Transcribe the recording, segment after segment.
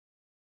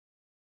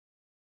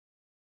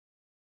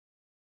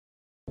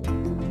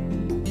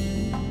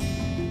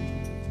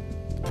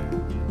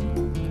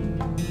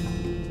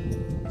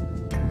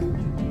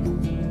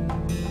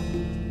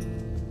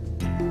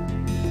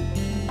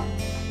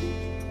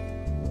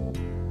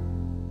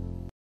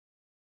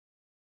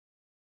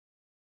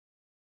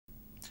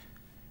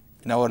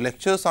In our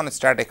lectures on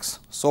statics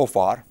so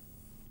far,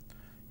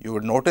 you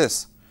would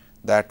notice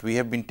that we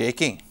have been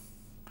taking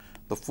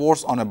the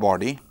force on a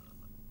body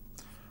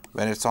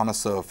when it is on a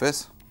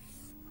surface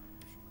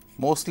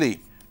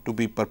mostly to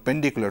be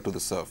perpendicular to the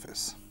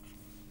surface.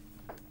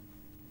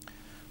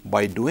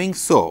 By doing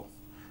so,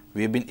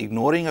 we have been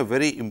ignoring a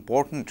very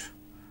important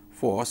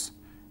force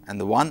and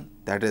the one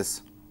that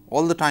is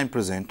all the time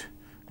present,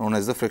 known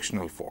as the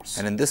frictional force.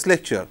 And in this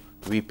lecture,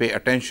 we pay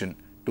attention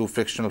to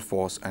frictional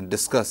force and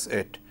discuss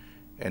it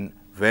in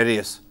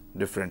various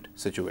different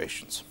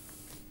situations.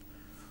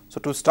 So,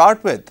 to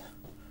start with,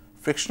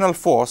 frictional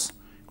force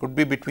could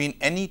be between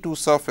any two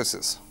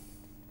surfaces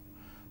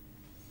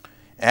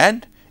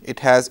and it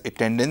has a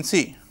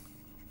tendency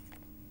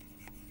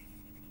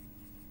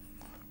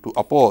to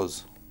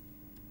oppose,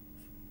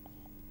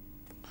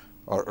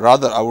 or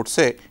rather I would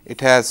say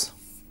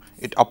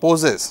it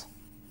opposes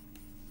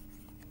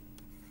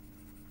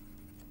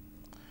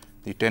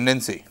the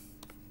tendency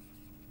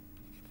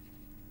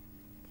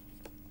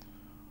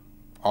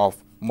of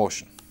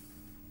motion.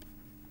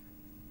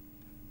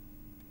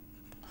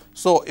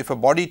 So, if a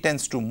body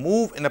tends to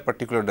move in a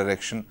particular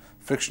direction,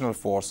 frictional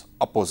force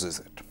opposes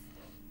it.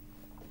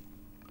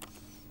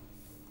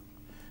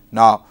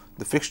 Now,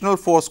 the frictional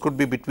force could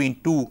be between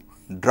two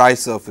dry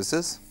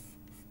surfaces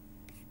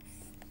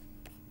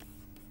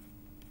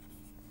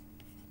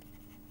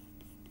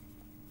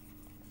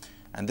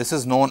and this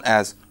is known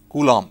as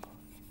Coulomb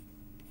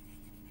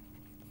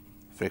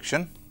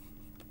friction.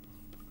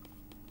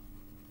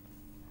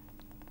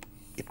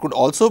 It could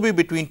also be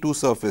between two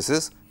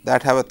surfaces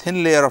that have a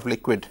thin layer of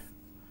liquid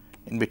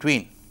in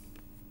between.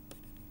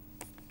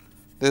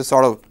 This is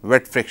sort of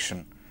wet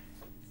friction.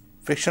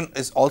 Friction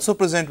is also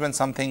present when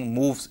something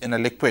moves in a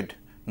liquid,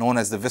 known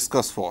as the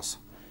viscous force.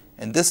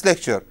 In this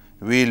lecture,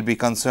 we will be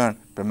concerned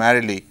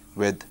primarily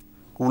with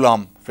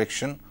Coulomb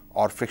friction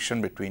or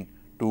friction between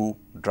two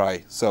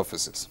dry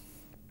surfaces.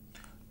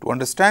 To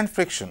understand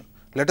friction,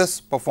 let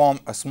us perform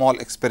a small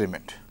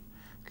experiment.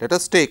 Let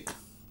us take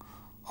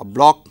a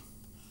block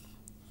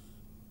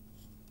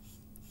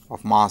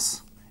of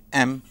mass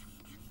m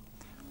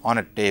on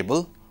a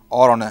table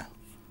or on a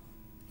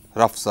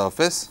rough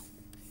surface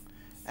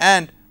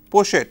and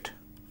push it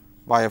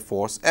by a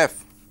force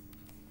F.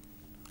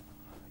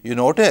 You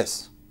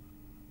notice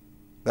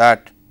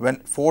that when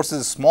force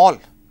is small,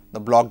 the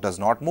block does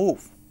not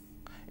move.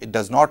 It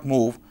does not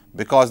move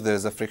because there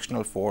is a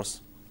frictional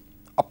force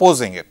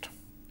opposing it.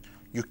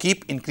 You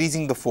keep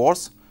increasing the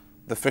force,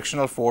 the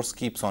frictional force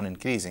keeps on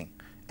increasing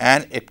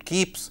and it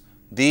keeps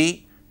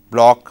the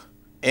block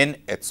in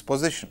its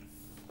position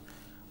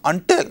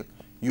until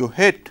you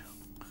hit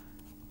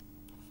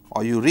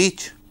or you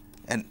reach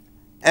an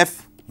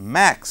F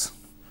max.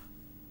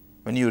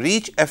 When you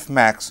reach F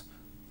max,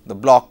 the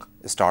block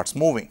starts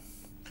moving.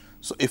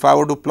 So, if I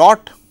were to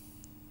plot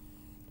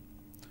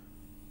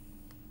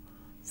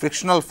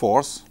frictional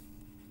force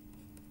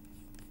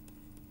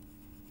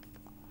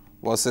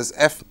versus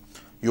F,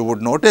 you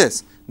would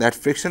notice that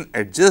friction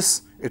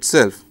adjusts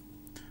itself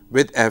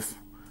with F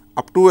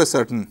up to a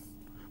certain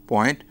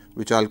point,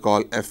 which I will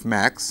call F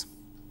max.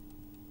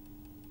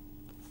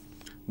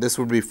 This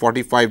would be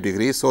 45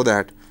 degrees, so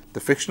that the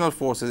frictional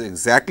force is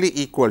exactly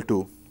equal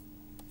to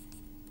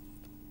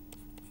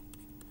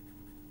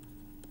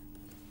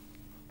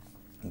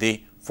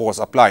the force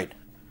applied.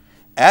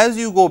 As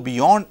you go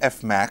beyond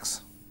F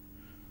max,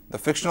 the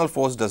frictional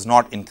force does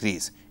not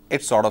increase,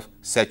 it sort of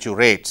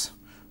saturates.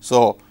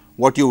 So,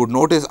 what you would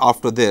notice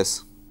after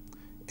this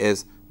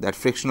is that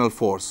frictional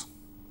force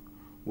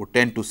would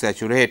tend to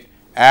saturate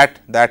at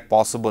that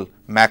possible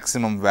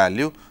maximum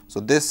value. So,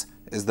 this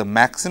is the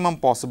maximum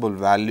possible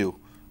value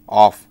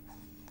of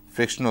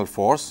frictional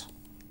force,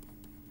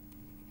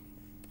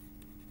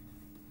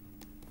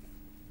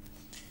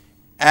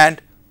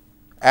 and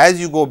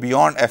as you go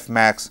beyond F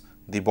max,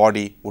 the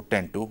body would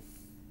tend to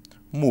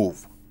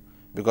move,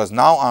 because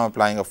now I am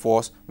applying a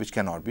force which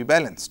cannot be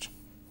balanced.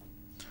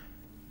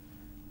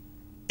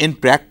 In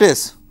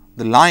practice,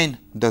 the line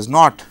does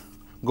not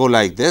go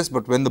like this,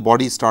 but when the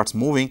body starts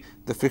moving,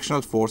 the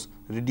frictional force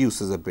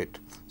reduces a bit.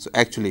 So,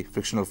 actually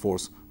frictional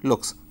force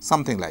looks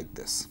something like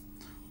this.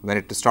 When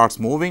it starts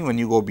moving, when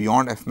you go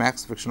beyond F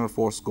max, frictional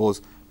force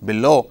goes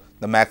below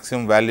the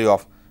maximum value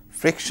of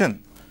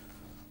friction.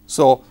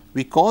 So,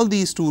 we call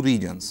these two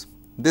regions,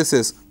 this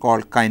is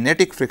called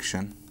kinetic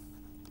friction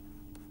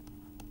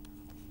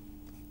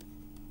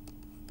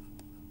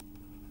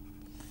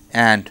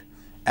and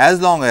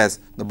as long as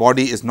the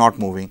body is not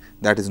moving,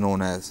 that is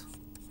known as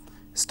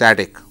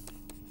static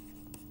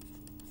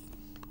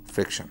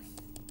friction.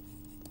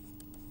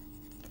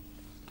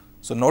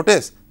 So,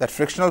 notice that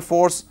frictional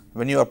force,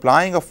 when you are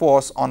applying a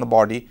force on the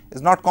body,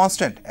 is not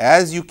constant.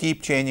 As you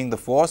keep changing the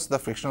force, the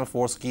frictional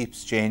force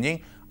keeps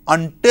changing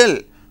until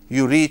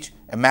you reach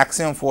a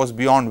maximum force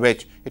beyond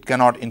which it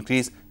cannot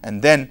increase,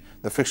 and then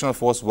the frictional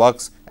force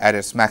works at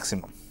its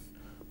maximum.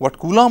 What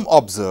Coulomb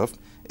observed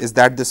is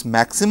that this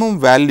maximum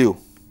value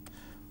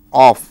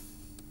of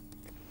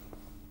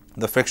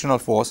the frictional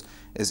force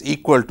is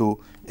equal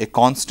to a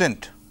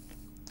constant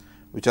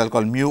which I will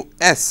call mu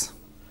s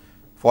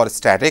for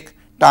static,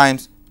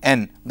 times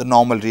n, the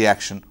normal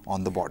reaction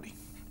on the body.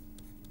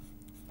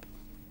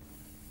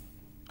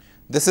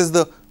 This is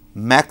the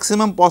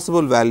maximum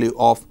possible value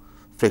of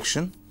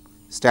friction,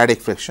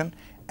 static friction,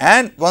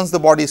 and once the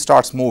body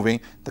starts moving,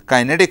 the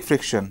kinetic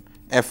friction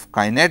F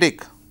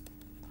kinetic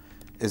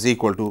is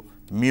equal to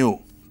mu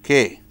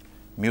k,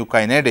 mu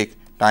kinetic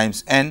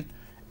times n,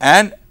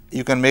 and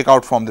you can make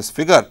out from this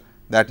figure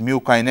that mu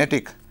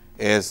kinetic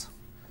is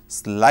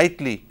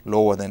slightly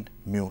lower than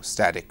mu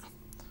static.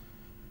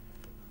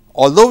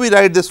 Although we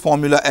write this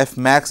formula F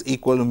max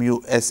equal to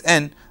mu S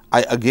n,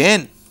 I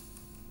again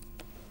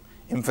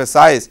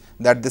emphasize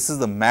that this is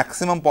the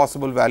maximum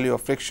possible value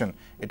of friction.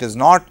 It is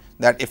not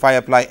that if I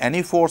apply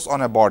any force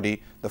on a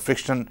body, the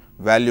friction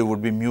value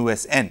would be mu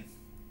S n.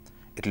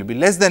 It will be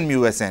less than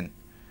mu S n.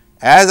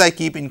 As I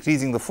keep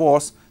increasing the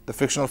force, the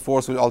frictional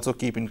force will also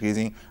keep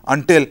increasing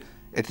until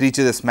it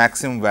reaches its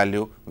maximum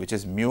value, which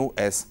is mu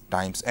s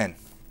times n.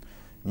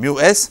 Mu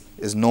s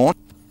is known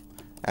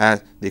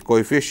as the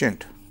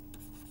coefficient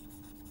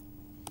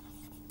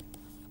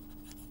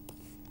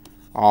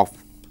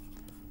of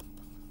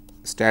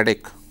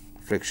static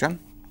friction,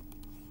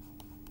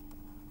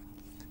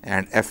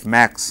 and F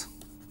max,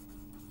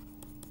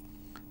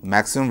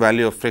 maximum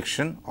value of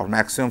friction or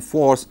maximum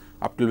force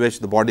up to which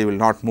the body will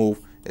not move,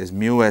 is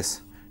mu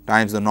s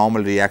times the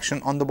normal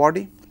reaction on the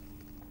body,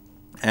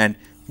 and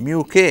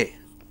mu k,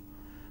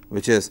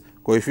 which is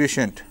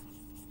coefficient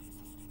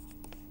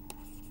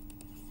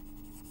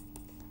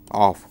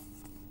of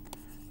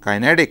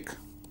kinetic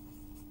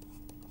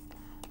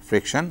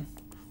friction.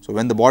 So,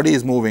 when the body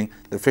is moving,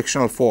 the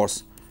frictional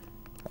force,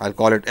 I will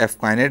call it F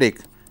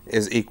kinetic,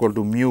 is equal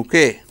to mu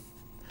k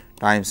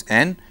times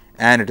n,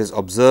 and it is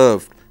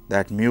observed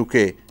that mu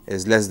k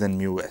is less than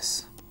mu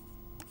s.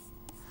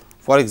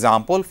 For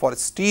example, for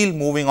steel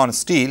moving on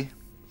steel,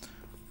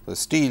 so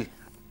steel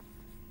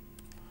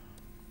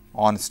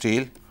on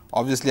steel,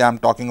 obviously I am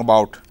talking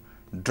about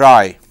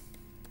dry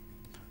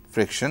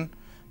friction,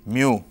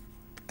 mu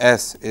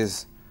s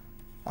is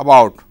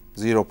about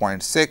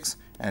 0.6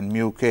 and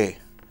mu k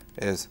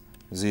is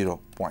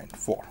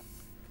 0.4.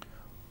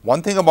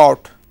 One thing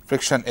about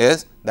friction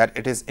is that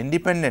it is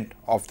independent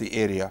of the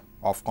area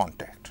of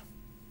contact.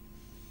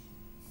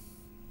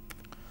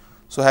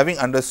 So, having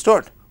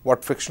understood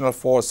what frictional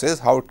force is,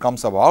 how it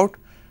comes about,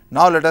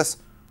 now let us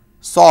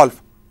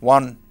solve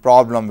one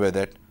problem with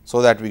it,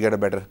 so that we get a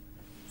better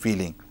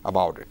feeling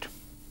about it.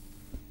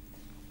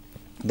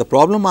 The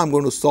problem I am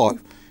going to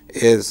solve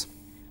is,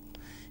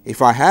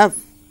 if I have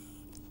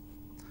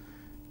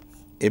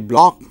a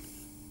block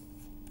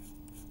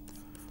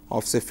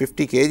of say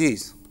 50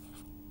 kgs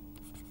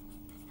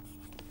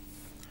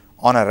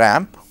on a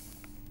ramp,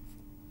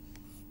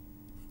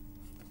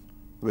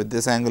 with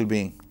this angle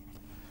being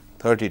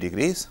 30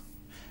 degrees,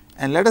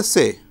 and let us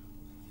say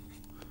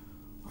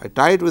I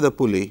tie it with a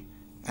pulley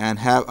and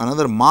have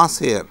another mass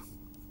here,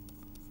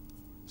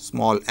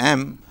 small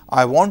m.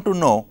 I want to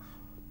know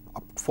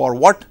for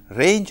what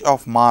range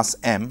of mass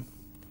m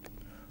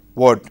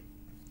would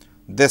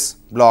this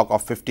block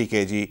of 50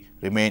 kg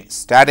remain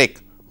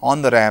static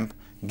on the ramp,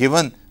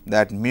 given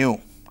that mu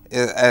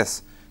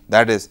s,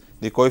 that is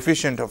the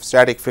coefficient of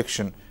static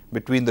friction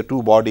between the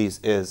two bodies,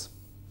 is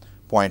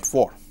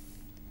 0.4.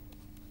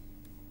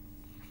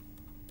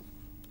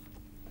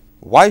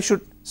 Why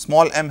should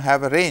small m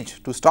have a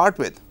range to start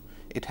with?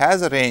 It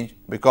has a range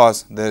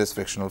because there is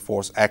frictional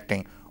force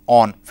acting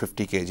on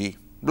 50 kg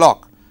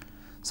block.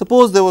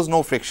 Suppose there was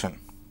no friction.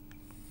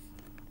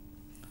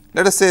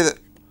 Let us say that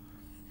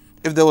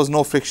if there was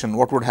no friction,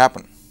 what would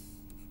happen?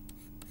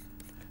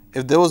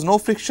 If there was no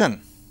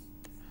friction,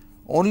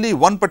 only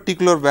one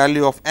particular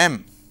value of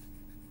m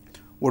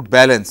would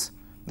balance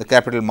the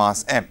capital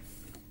mass M.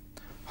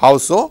 How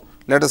so?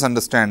 Let us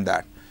understand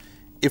that.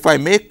 If I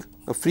make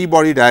a free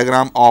body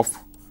diagram of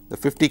the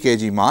 50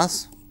 kg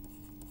mass,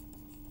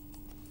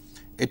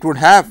 it would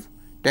have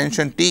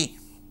tension T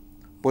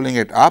pulling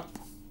it up,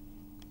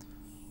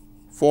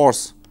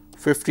 force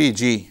 50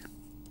 G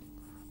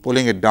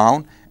pulling it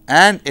down,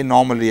 and a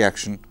normal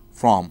reaction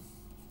from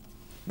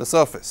the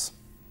surface.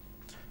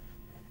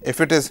 If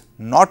it is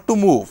not to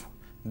move,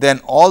 then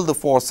all the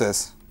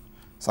forces,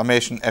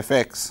 summation f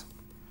x,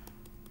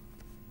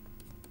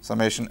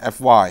 summation f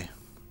y,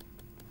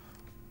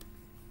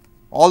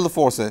 all the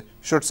forces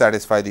should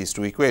satisfy these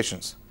two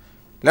equations.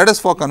 Let us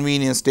for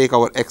convenience take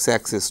our x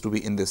axis to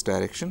be in this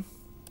direction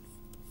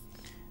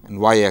and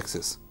y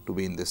axis to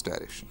be in this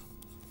direction.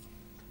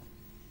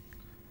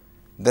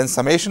 Then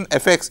summation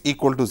f x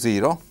equal to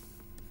 0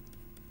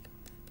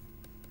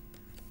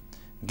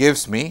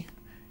 gives me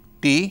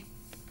T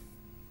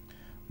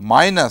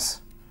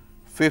minus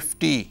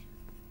 50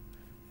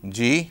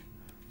 G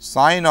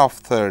sine of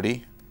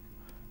 30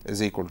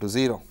 is equal to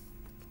 0.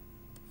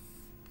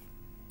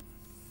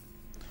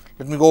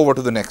 Let me go over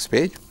to the next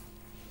page.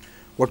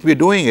 What we are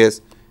doing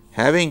is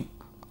having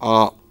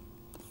a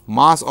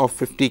mass of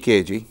 50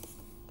 kg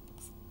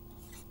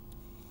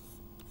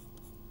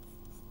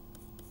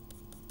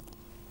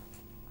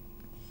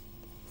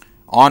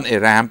on a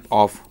ramp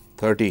of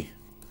 30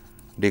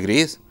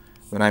 degrees.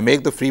 When I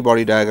make the free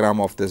body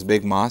diagram of this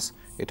big mass,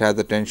 it has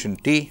the tension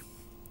T,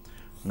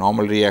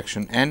 normal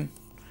reaction N,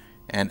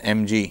 and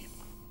mg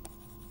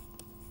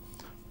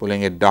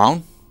pulling it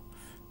down.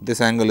 This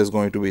angle is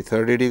going to be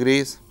 30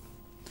 degrees.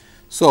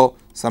 So,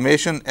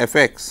 summation f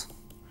x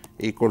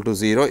equal to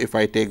 0, if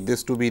I take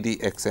this to be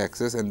the x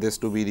axis and this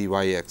to be the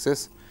y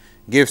axis,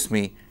 gives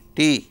me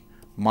T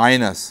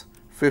minus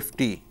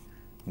 50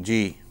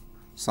 g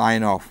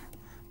sine of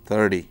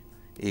 30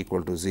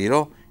 equal to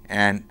 0,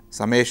 and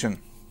summation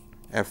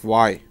f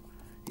y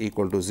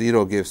equal to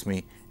 0 gives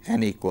me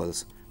n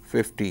equals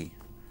 50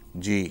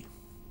 g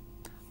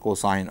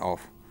cosine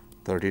of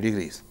 30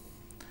 degrees.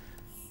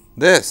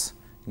 This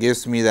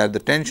gives me that the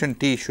tension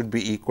T should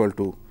be equal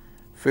to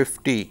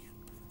 50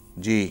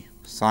 g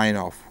sine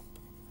of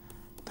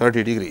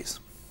 30 degrees.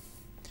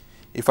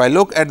 If I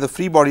look at the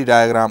free body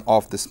diagram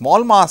of the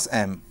small mass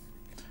m,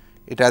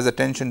 it has a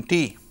tension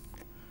T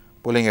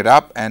pulling it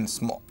up and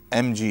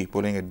mg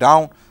pulling it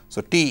down.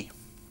 So, T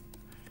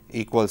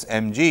equals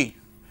mg,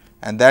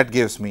 and that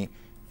gives me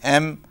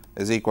m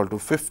is equal to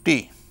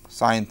 50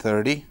 sine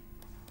 30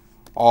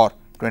 or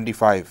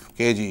 25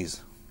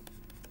 kgs.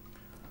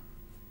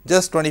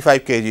 Just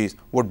 25 kgs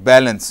would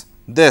balance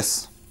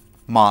this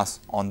mass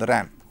on the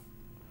ramp.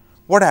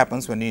 What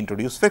happens when you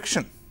introduce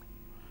friction?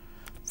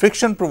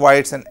 Friction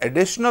provides an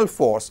additional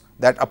force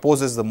that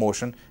opposes the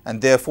motion,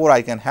 and therefore,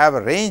 I can have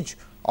a range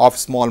of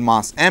small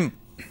mass m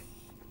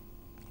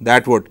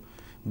that would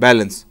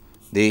balance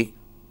the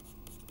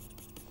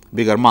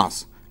bigger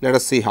mass. Let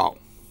us see how.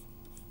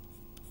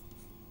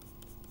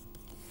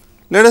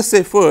 Let us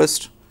say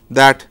first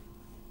that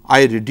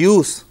I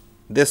reduce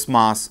this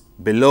mass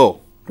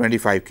below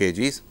 25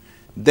 kgs,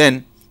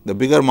 then the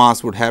bigger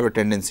mass would have a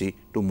tendency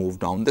to move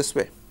down this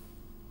way.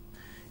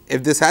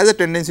 If this has a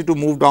tendency to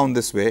move down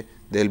this way,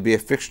 there will be a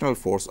frictional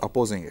force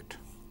opposing it.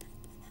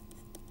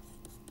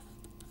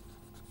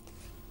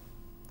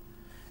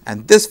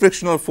 And this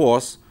frictional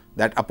force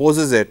that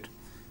opposes it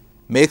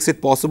makes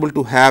it possible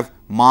to have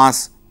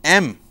mass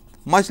m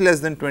much less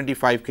than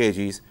 25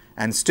 kgs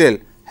and still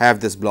have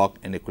this block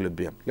in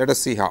equilibrium. Let us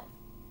see how.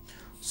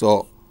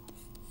 So,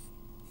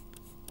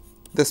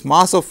 this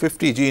mass of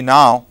 50 g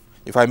now,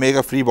 if I make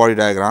a free body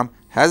diagram,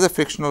 has a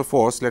frictional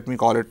force, let me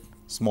call it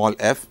small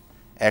f,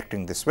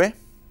 acting this way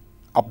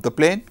up the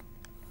plane.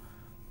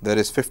 There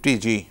is 50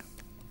 g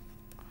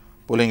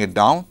pulling it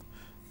down,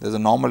 there is a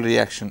normal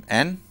reaction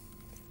N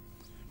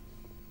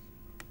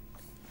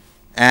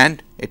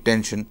and a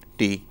tension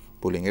T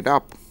pulling it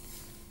up.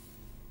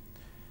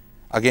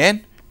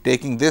 Again,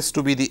 taking this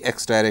to be the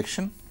x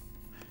direction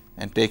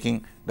and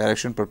taking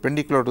direction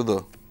perpendicular to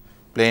the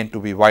plane to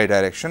be y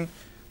direction,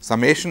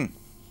 summation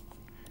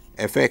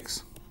f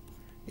x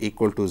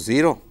equal to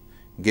 0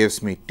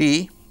 gives me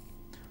T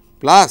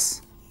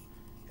plus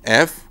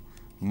f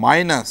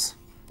minus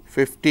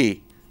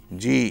 50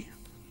 g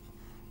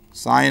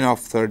sine of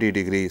 30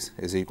 degrees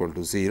is equal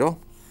to 0.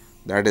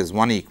 That is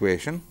one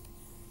equation,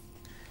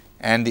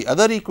 and the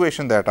other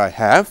equation that I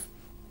have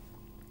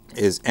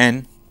is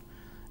n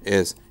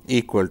is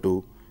equal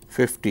to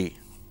 50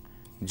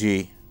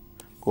 g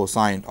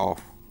cosine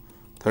of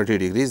 30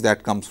 degrees,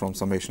 that comes from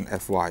summation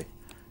f y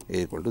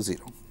equal to 0.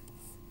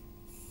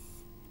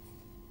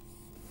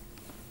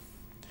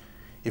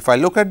 If I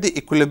look at the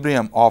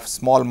equilibrium of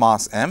small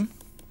mass m,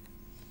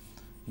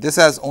 this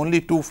has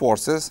only two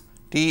forces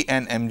T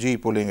and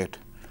mg pulling it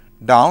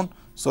down.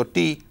 So,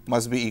 T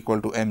must be equal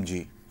to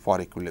mg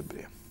for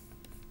equilibrium.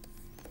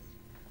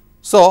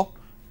 So,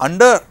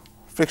 under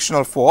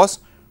frictional force,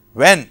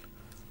 when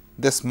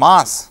this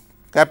mass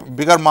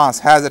bigger mass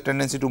has a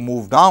tendency to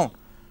move down,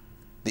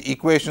 the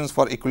equations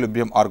for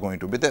equilibrium are going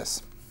to be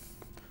this.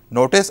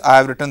 Notice I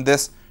have written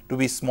this to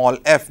be small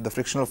f, the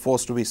frictional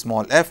force to be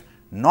small f,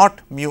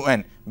 not mu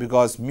n,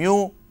 because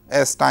mu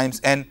s times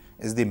n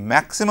is the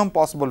maximum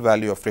possible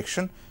value of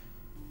friction.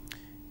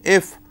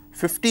 If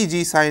 50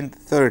 g sine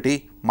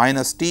 30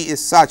 minus T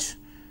is such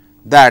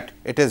that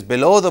it is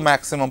below the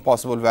maximum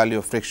possible value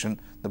of friction,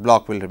 the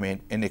block will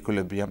remain in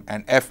equilibrium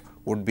and f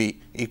would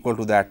be equal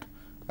to that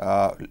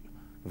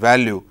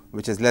value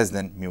which is less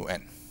than mu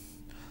n.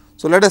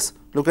 So, let us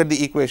look at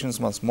the equations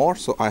once more.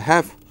 So, I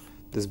have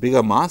this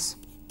bigger mass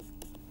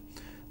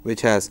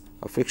which has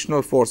a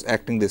frictional force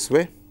acting this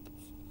way,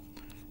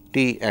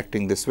 T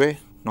acting this way,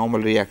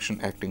 normal reaction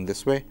acting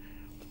this way,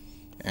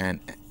 and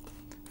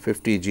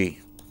 50 g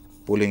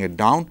pulling it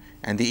down,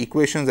 and the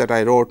equations that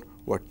I wrote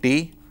were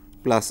T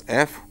plus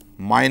f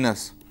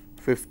minus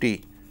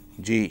 50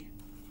 g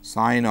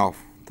sine of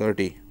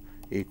 30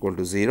 equal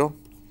to 0,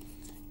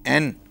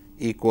 n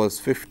equals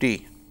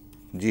 50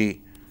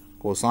 g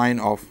cosine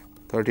of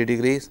 30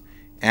 degrees,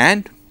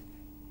 and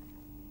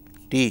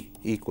T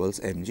equals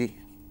mg.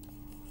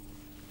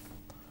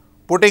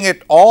 Putting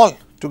it all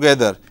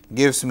together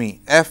gives me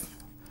f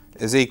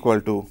is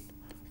equal to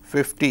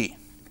 50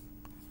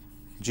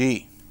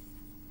 g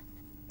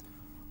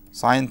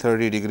sine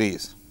 30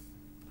 degrees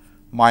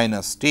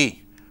minus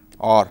T,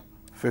 or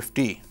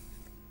 50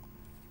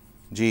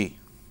 g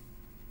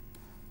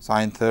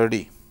sine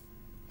 30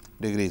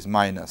 degrees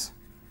minus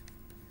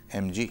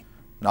mg.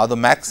 Now, the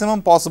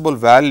maximum possible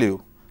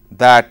value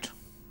that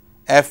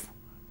F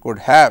could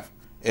have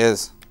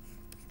is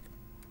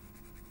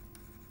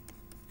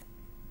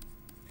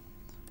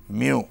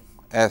mu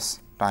s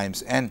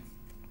times n,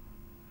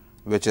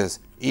 which is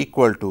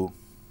equal to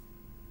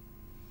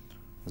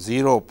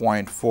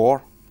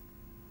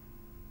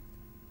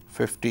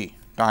 0.450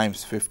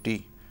 times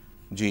 50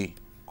 g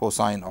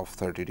cosine of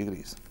 30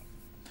 degrees.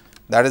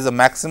 That is the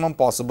maximum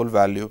possible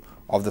value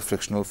of the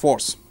frictional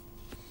force.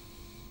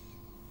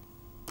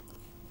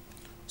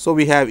 So,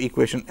 we have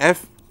equation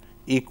F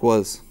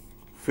equals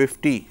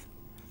 50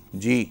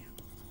 g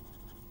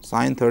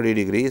sine 30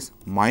 degrees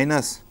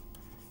minus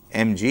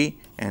mg,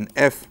 and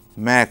F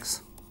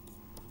max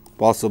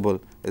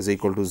possible is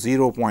equal to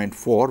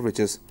 0.4, which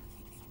is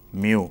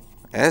mu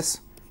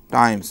s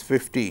times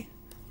 50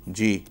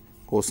 g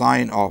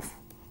cosine of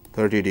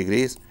 30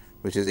 degrees,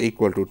 which is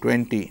equal to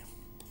 20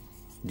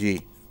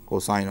 g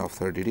cosine of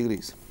 30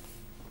 degrees.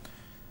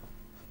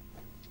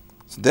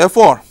 So,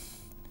 therefore,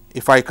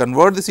 if I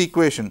convert this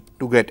equation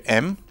to get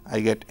m,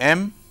 I get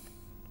m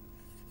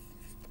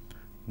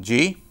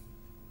g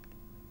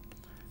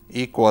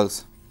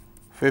equals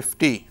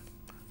 50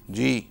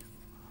 g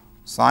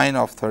sine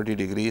of 30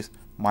 degrees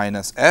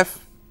minus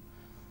f.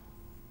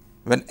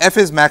 When f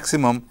is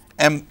maximum,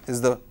 m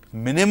is the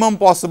minimum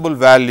possible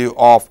value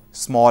of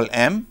small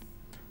m,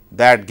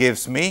 that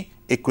gives me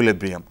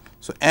equilibrium.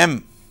 So,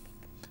 m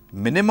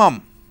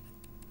minimum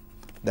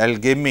that will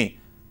give me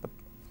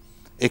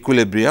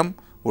equilibrium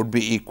would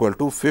be equal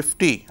to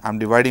 50, I am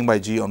dividing by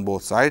g on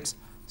both sides,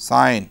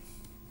 sine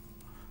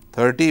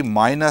 30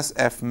 minus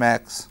f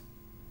max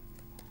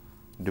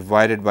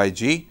divided by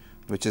g,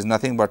 which is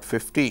nothing but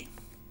 50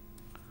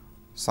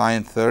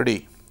 sine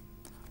 30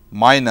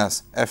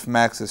 minus f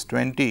max is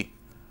 20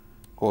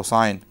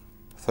 cosine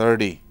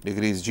 30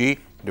 degrees g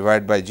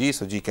divided by g.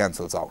 So, g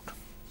cancels out.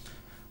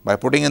 By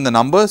putting in the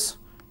numbers,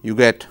 you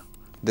get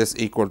this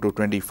equal to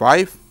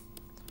 25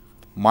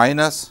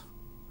 minus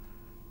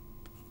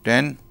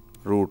 10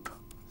 root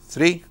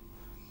 3,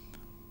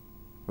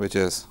 which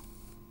is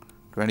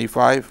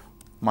 25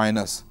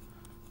 minus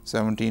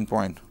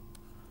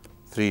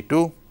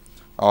 17.32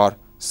 or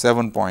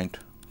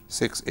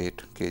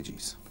 7.68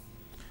 kgs.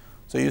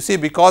 So, you see,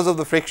 because of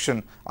the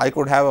friction, I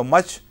could have a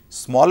much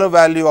smaller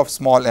value of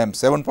small m,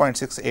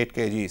 7.68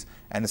 kgs,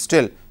 and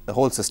still the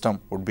whole system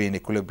would be in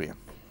equilibrium.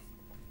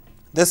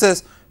 This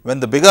is when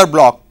the bigger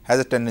block has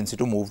a tendency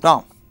to move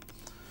down.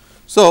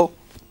 So,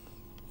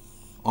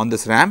 on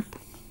this ramp,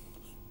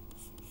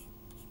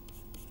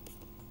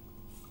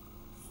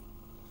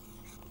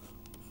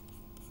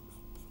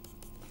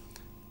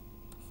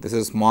 this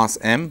is mass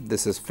m,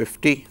 this is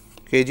 50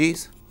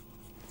 kgs.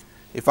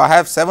 If I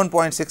have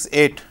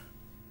 7.68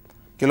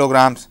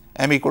 kilograms,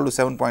 m equal to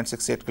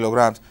 7.68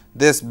 kilograms,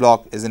 this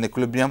block is in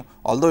equilibrium,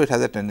 although it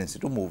has a tendency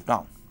to move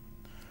down.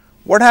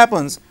 What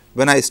happens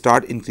when I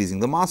start increasing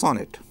the mass on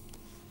it?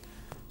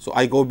 So,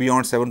 I go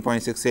beyond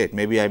 7.68,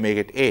 maybe I make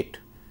it 8,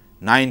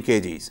 9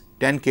 kgs,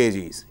 10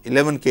 kgs,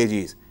 11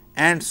 kgs,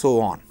 and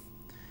so on.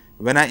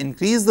 When I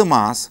increase the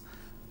mass,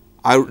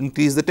 I would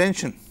increase the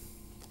tension.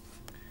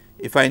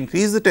 If I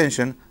increase the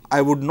tension,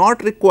 I would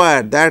not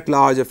require that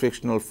large a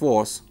frictional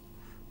force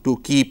to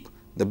keep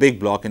the big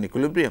block in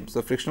equilibrium.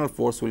 So, frictional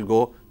force will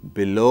go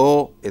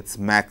below its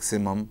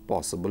maximum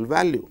possible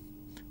value,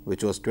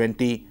 which was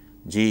 20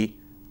 g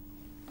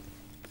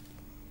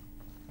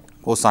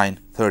cosine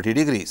 30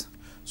 degrees.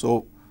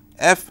 So,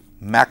 F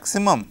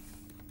maximum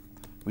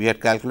we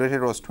had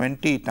calculated was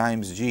 20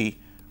 times g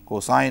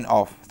cosine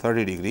of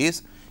 30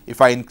 degrees.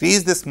 If I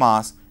increase this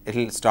mass, it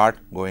will start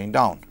going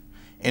down.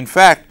 In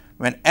fact,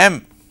 when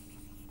m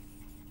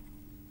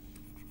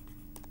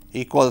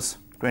equals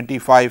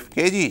 25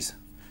 kgs,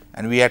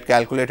 and we had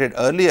calculated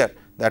earlier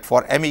that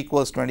for m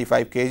equals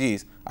 25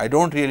 kgs, I do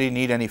not really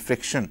need any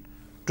friction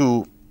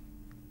to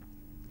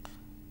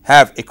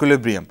have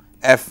equilibrium,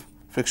 F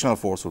frictional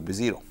force would be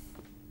 0.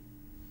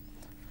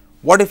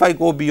 What if I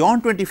go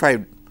beyond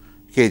 25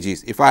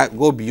 kgs? If I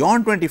go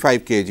beyond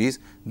 25 kgs,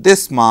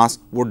 this mass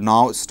would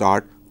now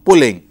start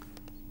pulling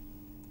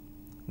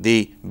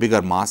the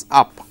bigger mass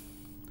up,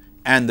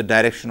 and the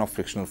direction of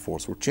frictional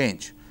force would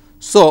change.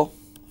 So,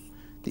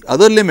 the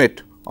other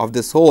limit of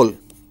this whole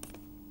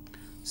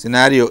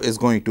scenario is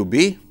going to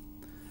be,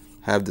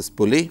 have this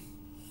pulley,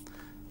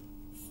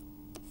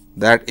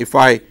 that if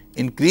I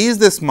increase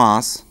this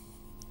mass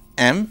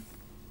m,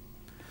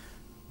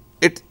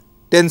 it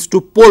tends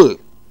to pull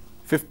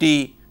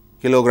 50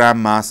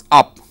 kilogram mass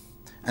up,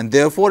 and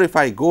therefore, if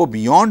I go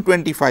beyond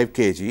 25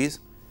 kgs,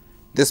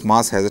 this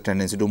mass has a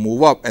tendency to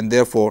move up, and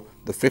therefore,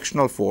 the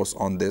frictional force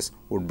on this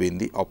would be in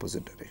the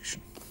opposite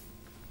direction.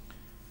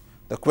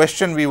 The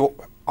question we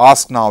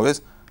ask now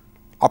is,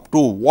 up to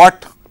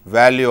what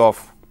value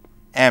of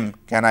m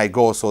can I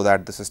go so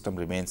that the system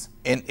remains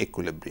in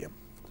equilibrium?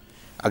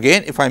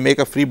 Again, if I make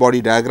a free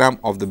body diagram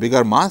of the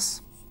bigger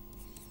mass,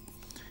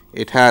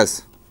 it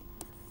has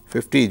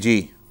 50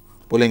 g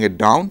pulling it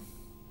down,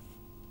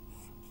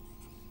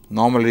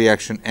 normal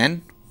reaction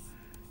n,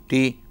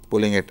 T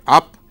pulling it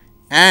up,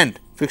 and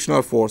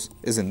frictional force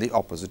is in the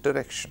opposite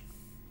direction.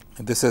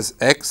 This is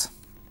x,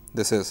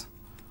 this is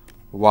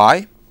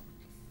y.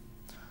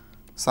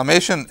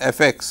 Summation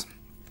f x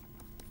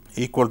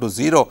equal to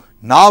 0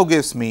 now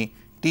gives me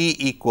T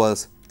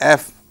equals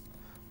F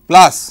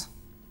plus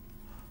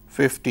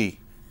 50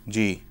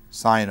 g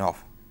sine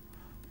of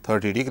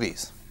 30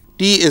 degrees.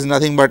 T is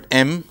nothing but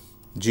m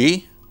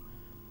g,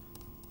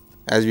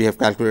 as we have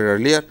calculated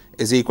earlier,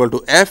 is equal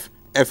to F.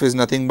 F is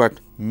nothing but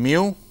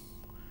mu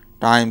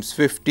times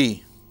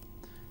 50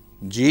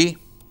 g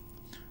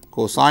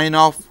cosine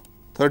of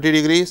 30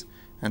 degrees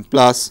and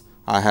plus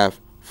I have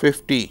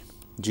 50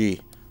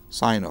 g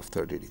sine of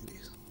 30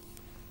 degrees.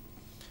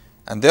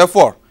 And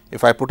therefore,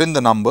 if I put in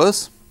the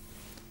numbers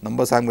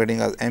I am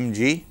getting as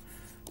mg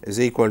is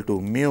equal to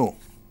mu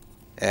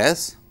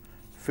s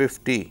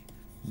 50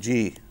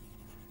 g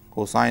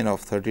cosine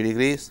of 30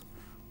 degrees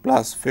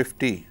plus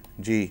 50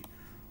 g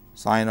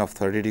sine of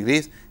 30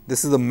 degrees.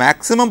 This is the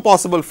maximum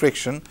possible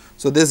friction.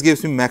 So, this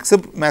gives me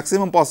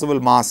maximum possible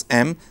mass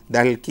m,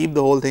 that will keep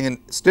the whole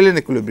thing still in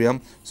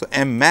equilibrium. So,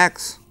 m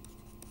max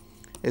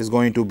is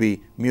going to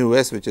be mu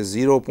s, which is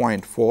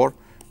 0.4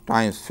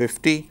 times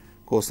 50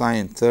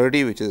 cosine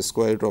 30, which is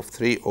square root of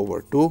 3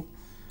 over 2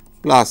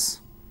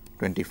 plus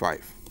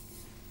 25,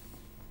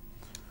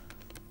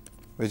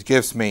 which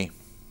gives me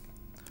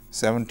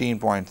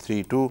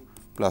 17.32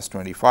 plus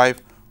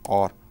 25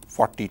 or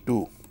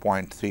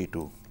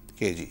 42.32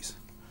 kgs.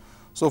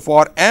 So,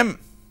 for m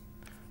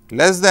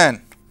less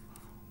than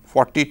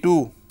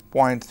 42.32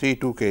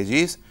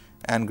 kgs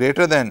and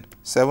greater than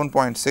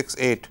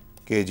 7.68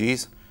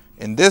 kgs,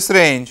 in this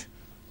range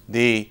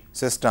the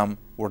system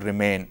would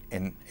remain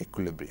in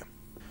equilibrium.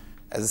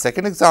 As a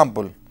second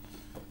example,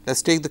 let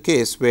us take the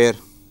case where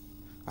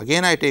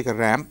again I take a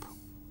ramp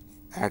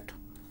at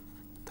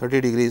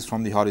 30 degrees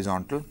from the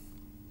horizontal,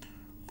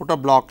 put a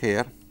block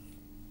here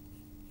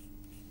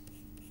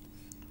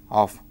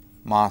of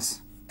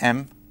mass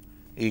m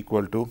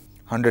equal to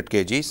 100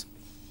 kgs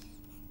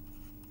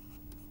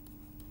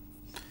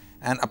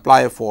and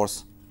apply a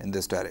force in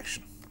this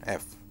direction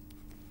F.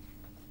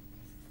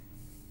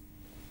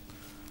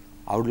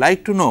 I would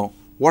like to know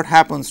what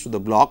happens to the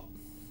block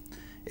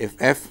if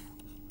F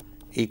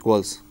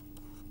equals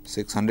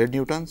 600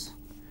 newtons,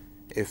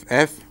 if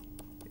F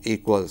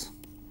equals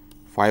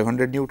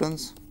 500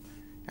 newtons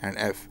and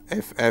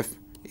if F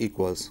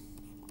equals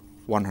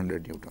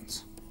 100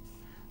 newtons.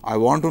 I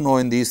want to know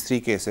in these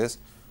three cases,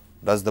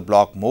 does the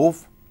block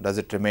move, does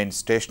it remain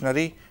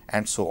stationary,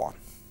 and so on.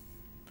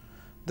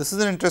 This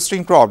is an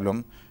interesting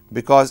problem,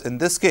 because in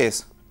this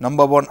case,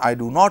 number one, I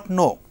do not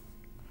know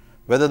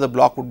whether the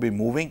block would be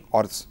moving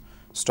or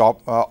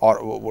stop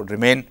or would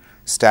remain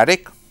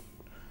static.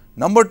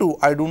 Number two,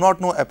 I do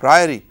not know a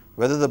priori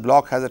whether the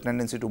block has a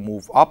tendency to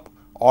move up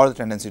or the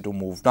tendency to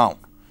move down.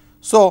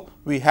 So,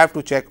 we have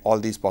to check all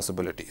these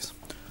possibilities.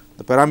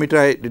 The parameter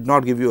I did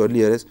not give you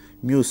earlier is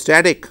mu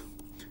static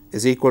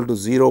is equal to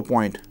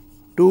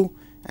 0.2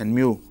 and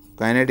mu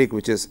kinetic,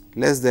 which is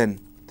less than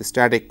the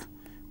static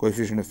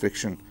coefficient of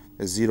friction,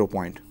 is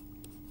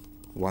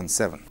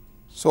 0.17.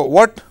 So,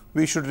 what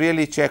we should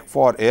really check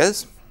for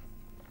is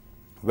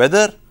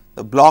whether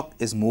the block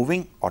is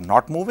moving or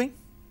not moving,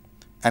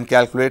 and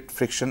calculate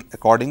friction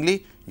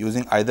accordingly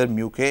using either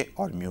mu k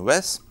or mu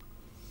s.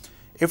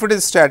 If it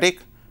is static,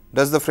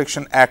 does the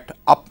friction act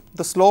up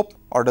the slope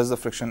or does the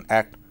friction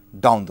act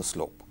down the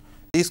slope?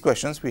 These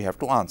questions we have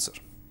to answer.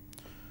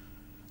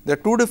 There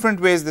are two different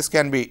ways this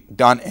can be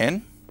done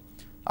in.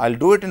 I will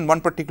do it in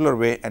one particular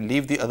way and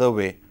leave the other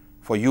way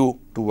for you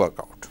to work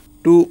out.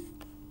 To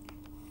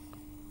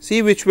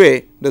see which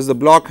way does the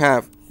block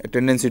have a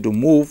tendency to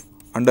move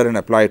under an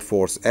applied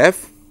force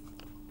F,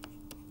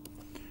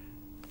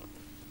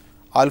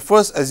 I will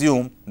first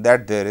assume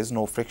that there is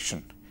no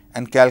friction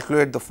and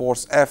calculate the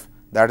force F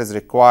that is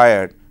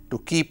required to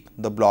keep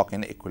the block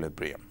in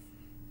equilibrium.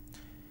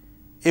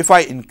 If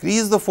I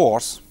increase the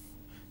force,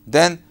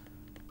 then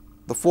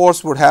the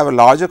force would have a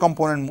larger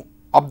component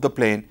up the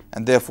plane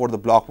and therefore, the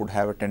block would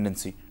have a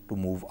tendency to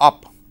move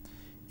up.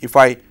 If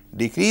I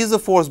decrease the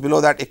force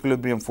below that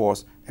equilibrium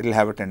force, it will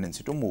have a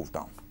tendency to move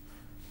down.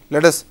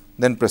 Let us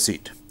then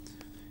proceed.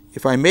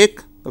 If I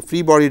make a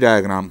free body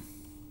diagram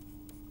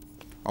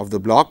of the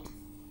block,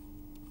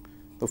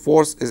 the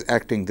force is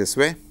acting this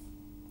way.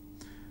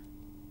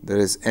 There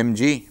is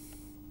mg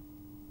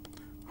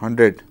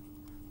 100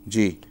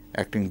 g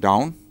acting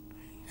down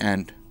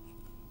and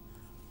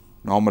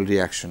normal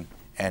reaction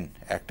n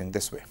acting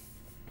this way.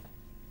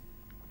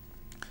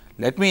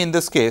 Let me in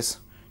this case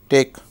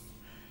take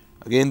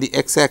again the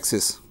x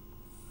axis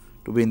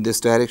to be in this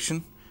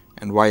direction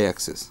and y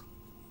axis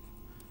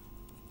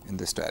in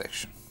this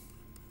direction.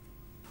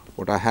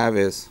 What I have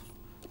is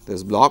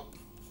this block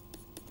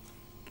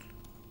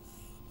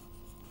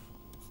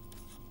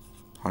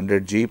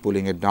 100 g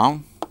pulling it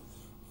down,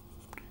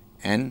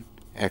 n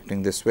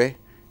acting this way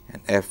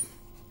and f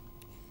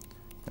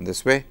in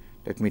this way.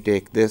 Let me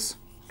take this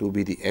to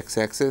be the x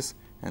axis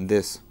and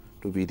this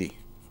to be the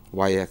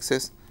y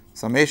axis.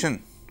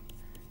 Summation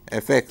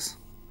f x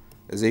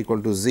is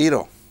equal to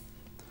 0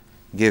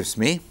 gives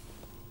me,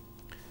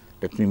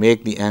 let me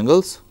make the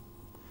angles,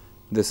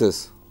 this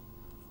is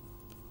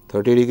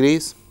 30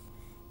 degrees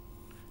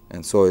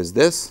and so is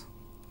this.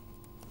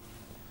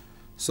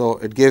 So,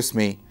 it gives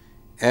me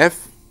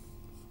f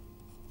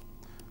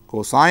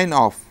cosine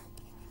of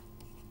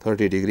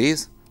 30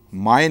 degrees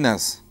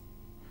minus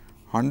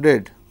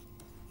 100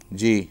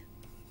 g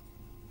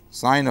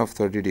sine of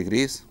 30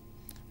 degrees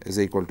is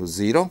equal to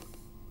 0.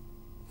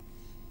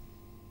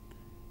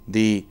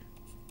 The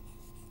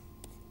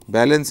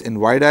balance in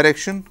y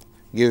direction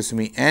gives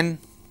me n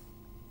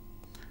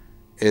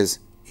is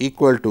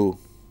equal to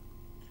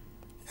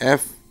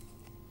f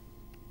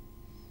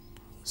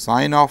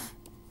sine of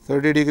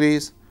 30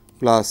 degrees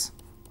plus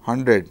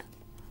 100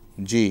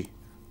 g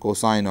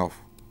cosine of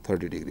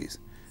 30 degrees.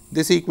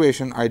 This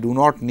equation I do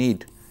not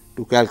need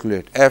to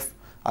calculate f,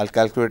 I will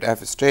calculate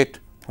f straight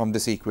from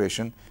this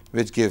equation,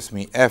 which gives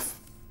me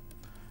f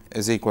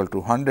is equal to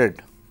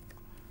 100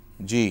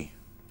 g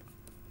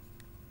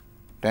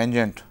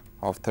tangent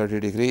of 30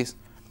 degrees,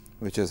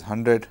 which is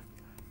 100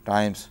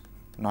 times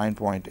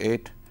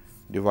 9.8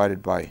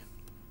 divided by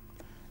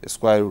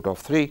square root of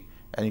 3,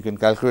 and you can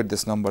calculate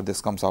this number.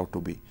 This comes out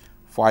to be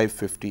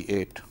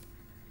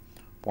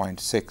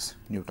 558.6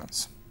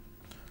 newtons.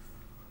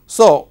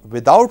 So,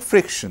 without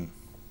friction,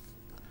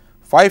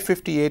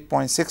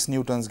 558.6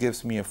 newtons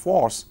gives me a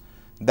force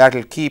that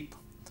will keep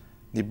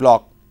the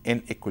block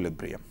in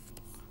equilibrium.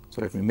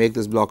 So, let me make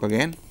this block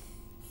again,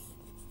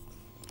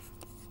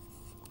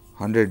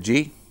 100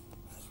 G,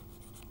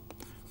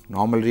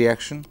 normal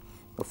reaction,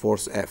 the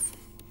force F.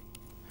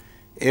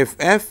 If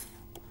F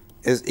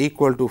is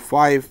equal to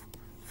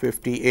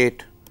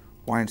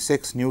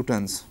 558.6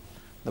 newtons,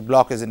 the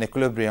block is in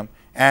equilibrium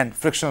and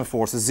frictional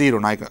force is 0.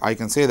 And I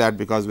can say that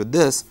because with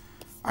this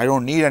I do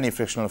not need any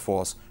frictional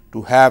force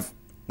to have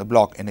the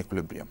block in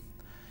equilibrium.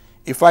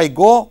 If I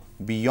go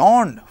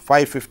beyond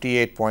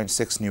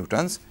 558.6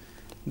 newtons,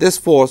 this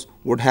force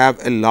would have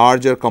a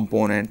larger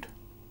component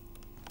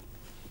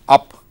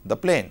up the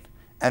plane,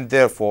 and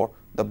therefore,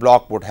 the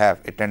block would have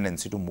a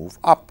tendency to move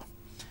up,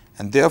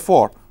 and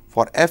therefore,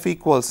 for F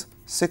equals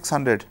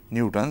 600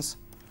 newtons,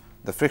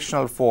 the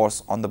frictional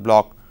force on the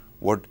block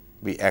would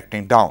be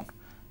acting down.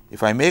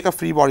 If I make a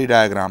free body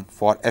diagram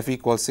for F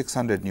equals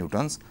 600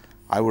 newtons,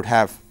 I would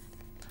have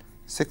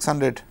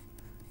 600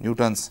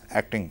 newtons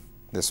acting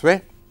this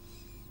way,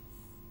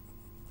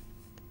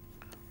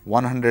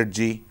 100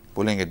 G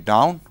pulling it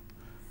down,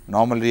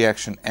 normal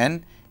reaction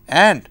N,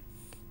 and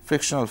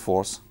frictional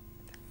force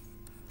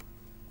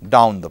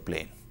down the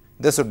plane.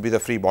 This would be the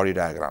free body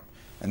diagram,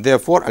 and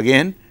therefore,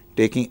 again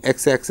taking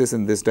x axis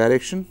in this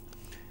direction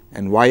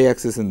and y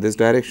axis in this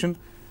direction.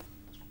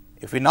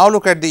 If we now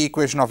look at the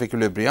equation of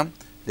equilibrium,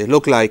 they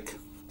look like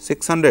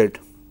 600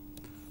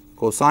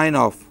 cosine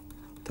of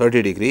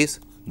 30 degrees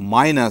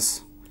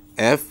minus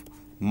f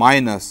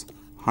minus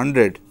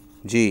 100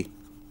 g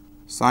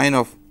sine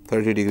of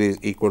 30 degrees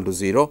equal to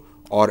 0,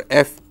 or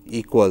f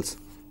equals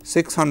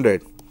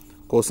 600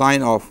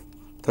 cosine of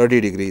 30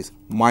 degrees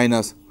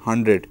minus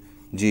 100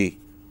 g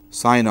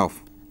sine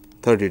of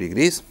 30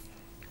 degrees.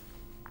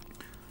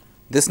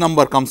 This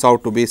number comes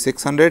out to be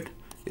 600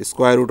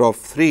 square root of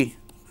 3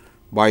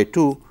 by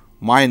 2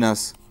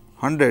 minus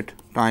 100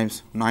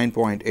 times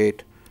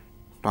 9.8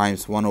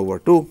 times 1 over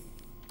 2,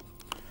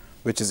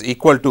 which is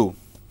equal to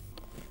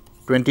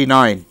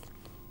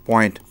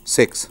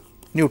 29.6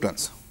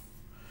 newtons.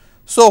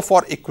 So,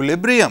 for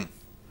equilibrium,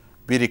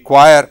 we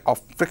require a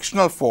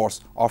frictional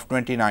force of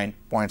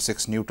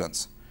 29.6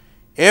 newtons.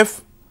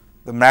 If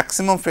the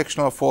maximum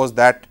frictional force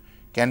that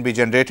can be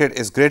generated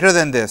is greater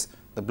than this,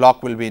 the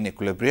block will be in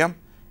equilibrium.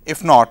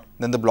 If not,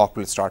 then the block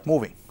will start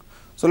moving.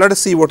 So, let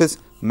us see what is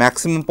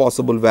maximum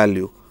possible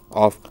value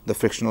of the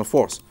frictional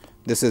force.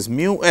 This is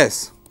mu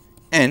s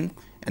n,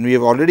 and we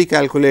have already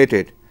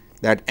calculated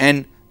that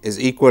n is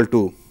equal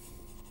to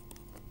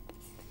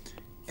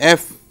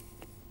f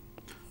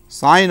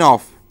sine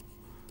of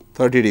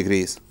 30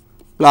 degrees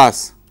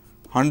plus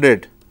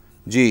 100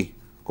 g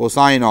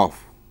cosine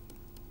of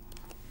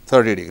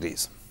 30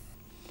 degrees.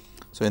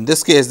 So, in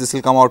this case, this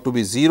will come out to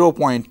be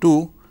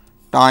 0.2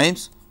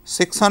 times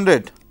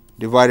 600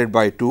 divided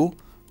by 2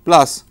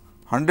 plus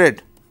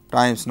 100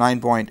 times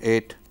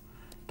 9.8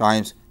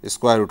 times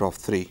square root of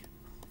 3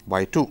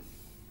 by 2.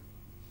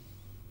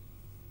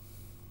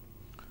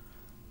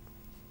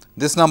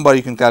 This number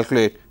you can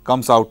calculate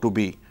comes out to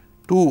be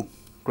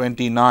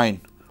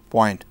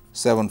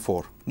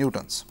 229.74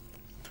 newtons.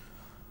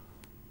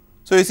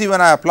 So, you see,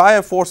 when I apply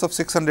a force of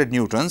 600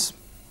 newtons,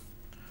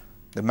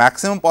 the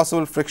maximum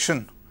possible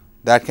friction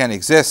that can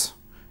exist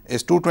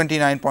is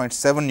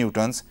 229.7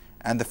 newtons,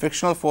 and the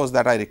frictional force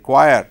that I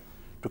require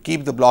to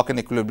keep the block in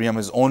equilibrium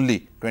is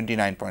only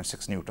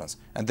 29.6 newtons,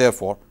 and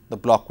therefore, the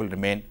block will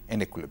remain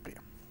in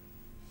equilibrium.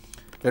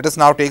 Let us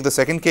now take the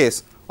second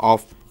case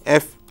of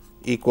F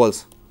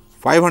equals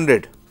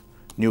 500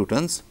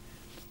 newtons,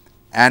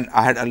 and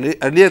I had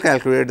earlier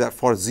calculated that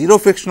for 0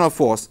 frictional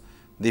force,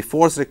 the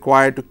force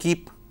required to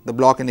keep the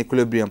block in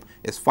equilibrium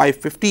is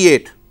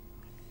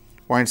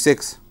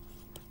 558.6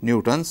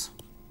 newtons.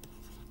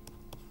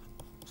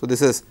 So,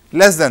 this is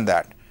less than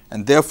that,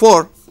 and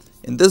therefore,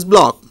 in this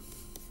block,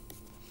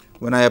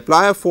 when I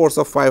apply a force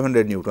of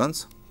 500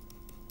 newtons,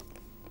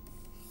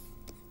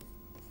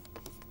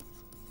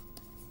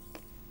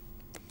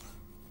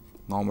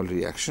 normal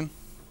reaction,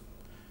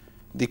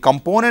 the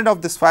component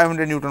of this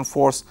 500 Newton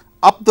force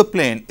up the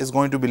plane is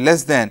going to be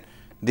less than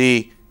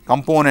the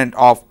component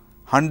of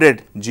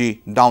 100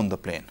 G down the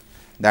plane.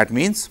 That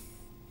means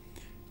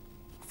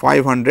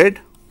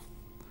 500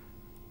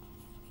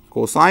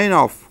 cosine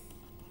of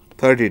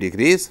 30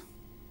 degrees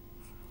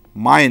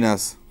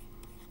minus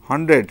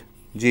 100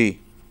 G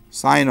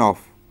sine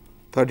of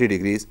 30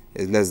 degrees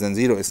is less than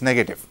 0, is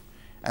negative,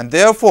 and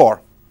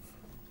therefore,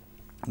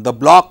 the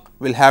block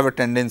will have a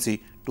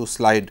tendency to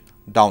slide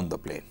down the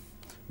plane,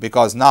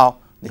 because now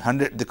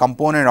the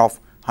component of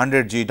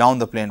 100 G down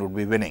the plane would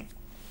be winning.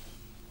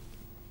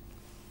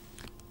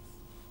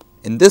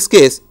 In this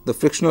case, the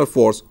frictional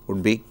force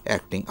would be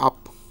acting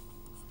up,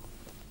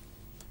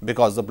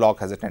 because the block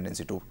has a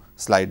tendency to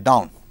slide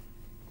down.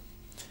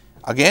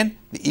 Again,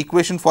 the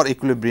equation for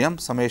equilibrium,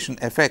 summation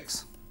f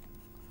x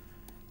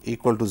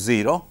equal to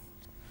 0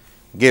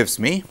 gives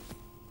me,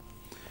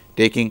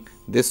 taking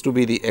this to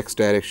be the x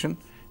direction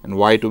and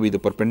y to be the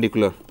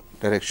perpendicular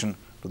direction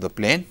to the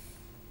plane,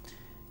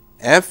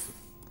 f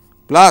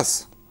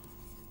plus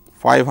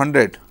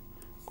 500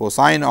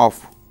 cosine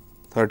of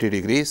 30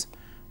 degrees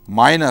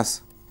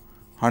minus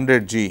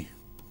 100 G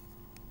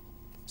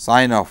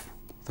sine of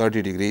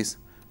 30 degrees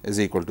is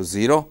equal to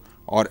 0,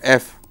 or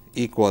f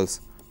equals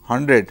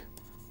 100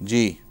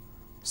 G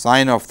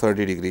sine of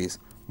 30 degrees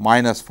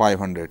minus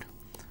 500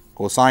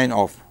 cosine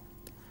of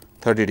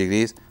 30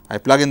 degrees. I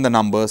plug in the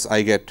numbers,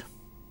 I get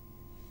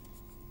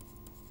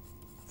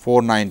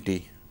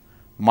 490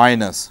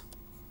 minus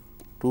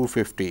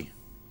 250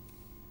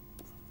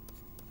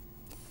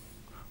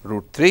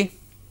 root 3,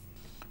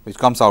 which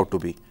comes out to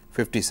be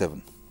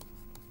 57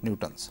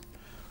 newtons.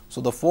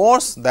 So, the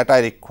force that I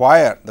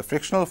require, the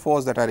frictional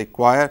force that I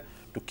require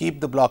to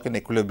keep the block in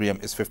equilibrium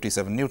is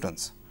 57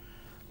 newtons.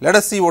 Let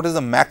us see what is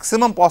the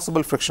maximum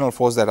possible frictional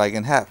force that I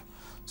can have.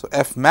 So,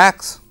 F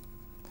max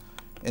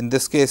in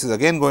this case is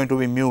again going to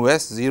be mu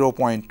s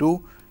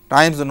 0.2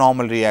 times the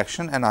normal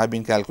reaction, and I have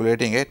been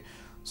calculating it.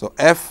 So,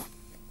 F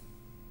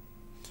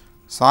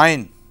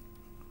sine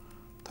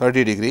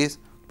 30 degrees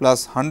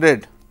plus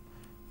 100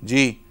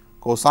 G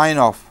cosine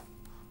of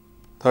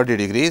 30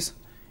 degrees,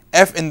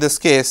 F in this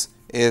case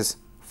is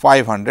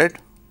 500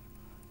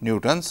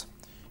 newtons.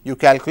 You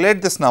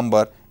calculate this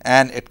number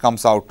and it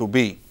comes out to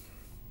be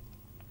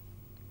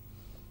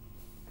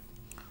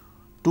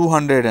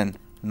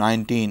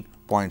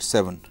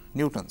 219.7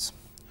 newtons.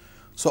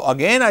 So,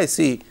 again I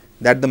see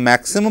that the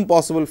maximum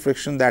possible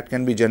friction that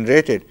can be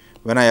generated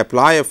when I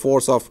apply a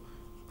force of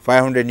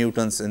 500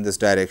 newtons in this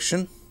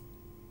direction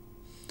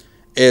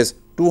is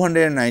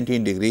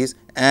 219 degrees,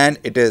 and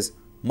it is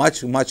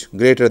much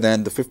greater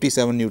than the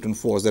 57 Newton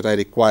force that I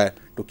require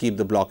to keep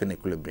the block in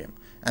equilibrium,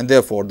 and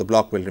therefore, the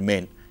block will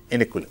remain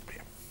in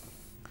equilibrium.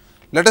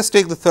 Let us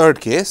take the third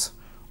case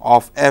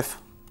of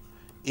F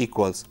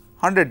equals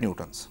 100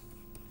 newtons.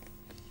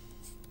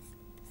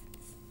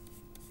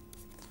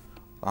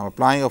 I am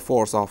applying a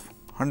force of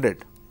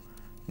 100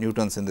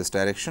 newtons in this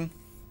direction,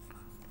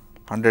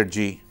 100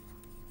 G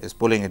is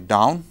pulling it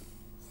down,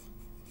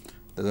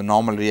 there is a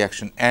normal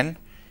reaction N,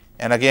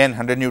 and again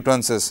 100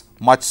 newtons is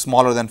much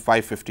smaller than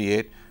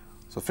 558.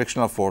 So,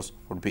 frictional force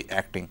would be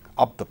acting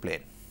up the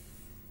plane.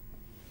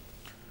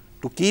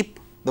 To keep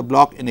the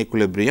block in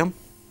equilibrium,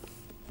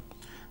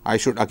 I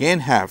should again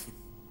have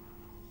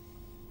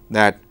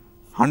that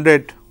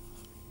 100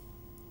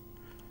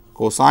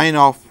 cosine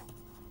of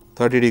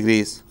 30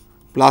 degrees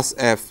plus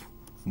F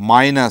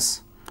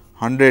minus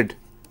 100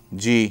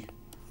 G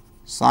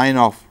sine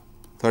of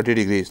 30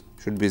 degrees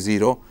should be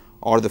 0,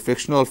 or the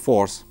frictional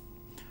force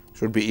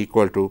should be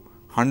equal to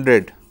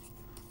 100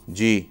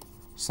 G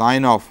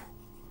sine of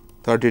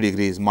 30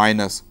 degrees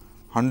minus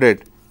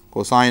 100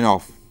 cosine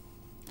of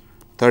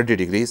 30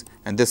 degrees,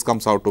 and this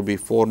comes out to be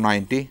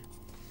 490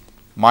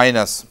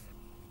 minus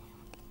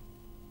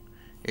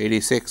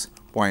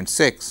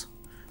 86.6,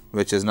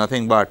 which is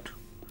nothing but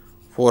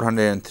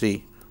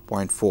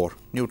 403.4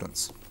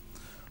 newtons.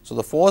 So,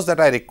 the force that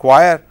I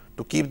require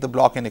to keep the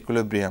block in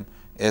equilibrium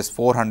is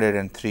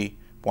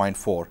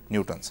 403.4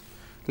 newtons.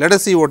 Let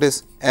us see what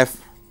is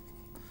F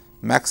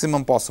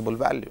maximum possible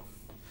value.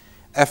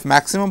 F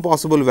maximum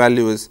possible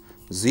value is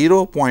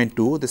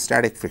 0.2, the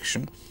static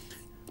friction,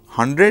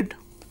 100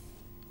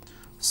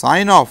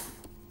 sine of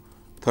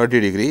 30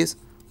 degrees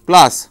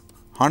plus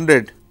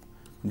 100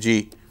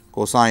 G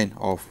cosine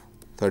of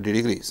 30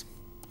 degrees.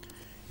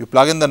 You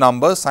plug in the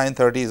numbers, sine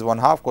 30 is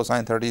 1/2,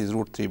 cosine 30 is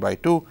root 3 by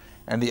 2,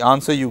 and the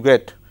answer you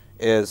get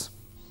is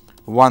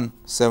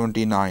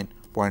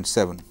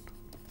 179.7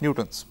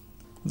 newtons.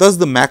 Thus,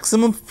 the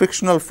maximum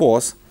frictional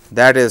force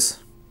that is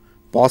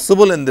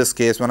possible in this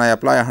case when I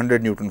apply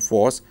 100 Newton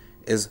force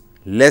is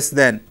less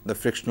than the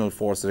frictional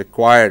force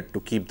required to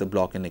keep the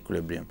block in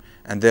equilibrium,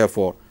 and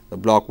therefore, the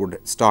block would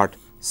start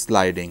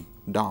sliding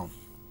down.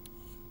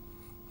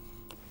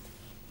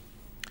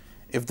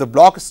 If the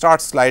block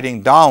starts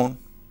sliding down,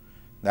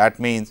 that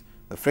means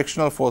the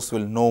frictional force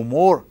will no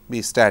more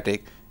be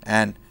static,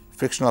 and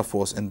frictional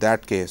force in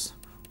that case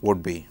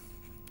would be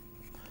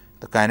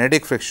the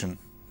kinetic friction,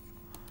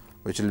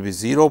 which will be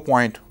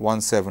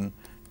 0.17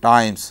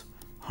 times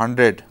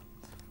 100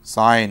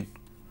 sine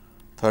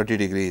 30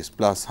 degrees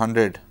plus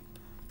 100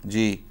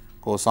 g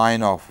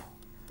cosine of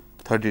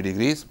 30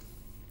 degrees.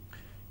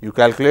 You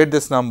calculate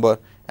this number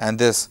and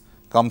this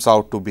comes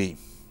out to be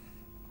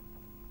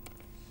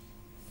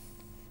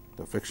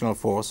the frictional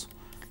force.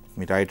 Let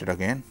me write it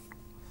again,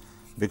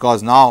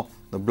 because now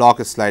the block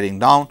is sliding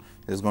down.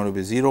 It is going to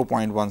be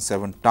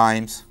 0.17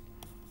 times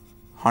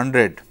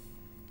 100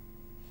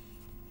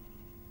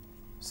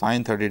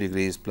 sine 30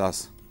 degrees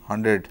plus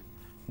 100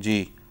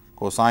 g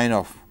cosine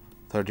of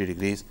 30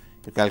 degrees.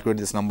 You calculate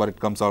this number, it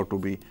comes out to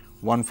be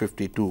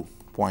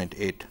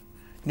 152.8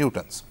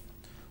 newtons.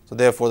 So,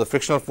 therefore, the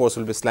frictional force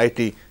will be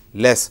slightly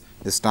less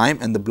this time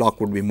and the block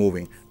would be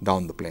moving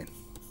down the plane.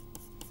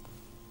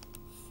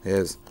 Here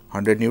is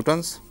 100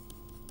 newtons,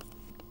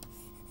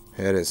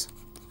 here is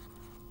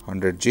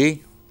 100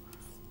 g,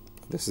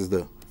 this is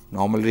the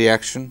normal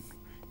reaction,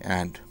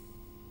 and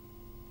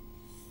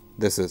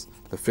this is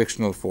the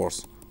frictional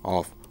force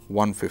of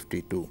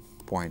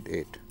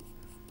 152.8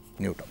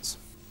 newtons.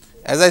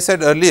 As I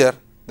said earlier,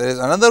 there is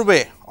another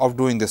way of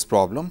doing this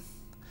problem,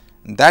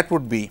 and that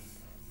would be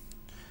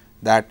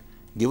that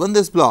given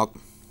this block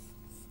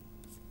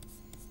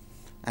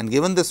and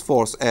given this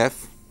force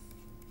F,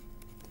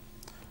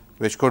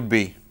 which could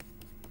be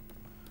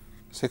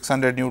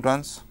 600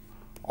 newtons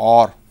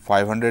or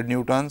 500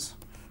 newtons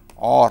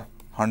or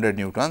 100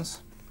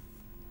 newtons,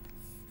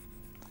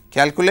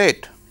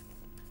 calculate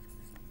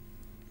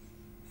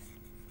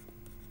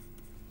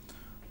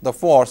the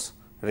force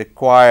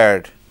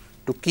required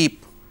to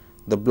keep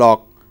the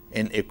block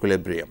in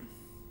equilibrium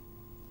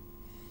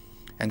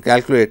and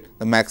calculate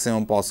the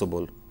maximum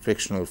possible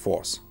frictional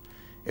force.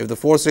 If the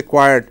force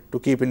required to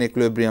keep in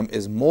equilibrium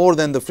is more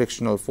than the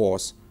frictional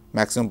force,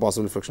 maximum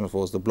possible frictional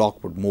force, the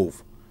block would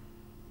move.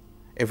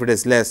 If it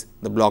is less,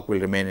 the block will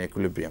remain in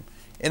equilibrium.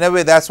 In a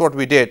way, that is what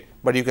we did,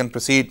 but you can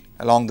proceed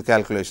along the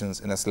calculations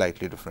in a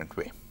slightly different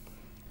way.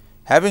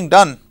 Having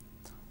done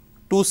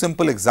two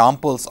simple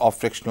examples of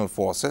frictional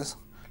forces,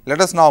 let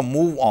us now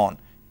move on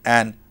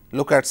and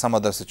look at some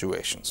other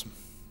situations.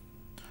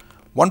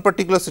 One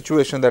particular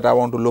situation that I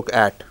want to look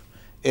at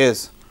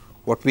is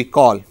what we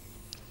call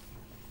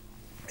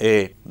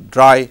a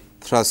dry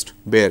thrust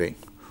bearing.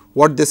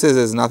 What this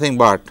is nothing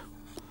but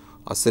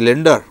a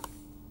cylinder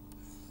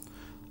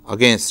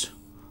against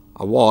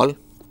a wall.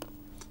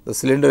 The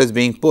cylinder is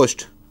being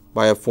pushed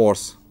by a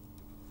force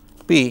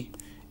P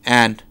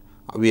and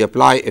we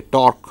apply a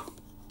torque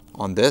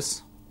on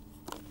this.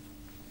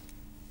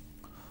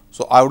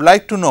 So, I would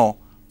like to know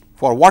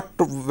for what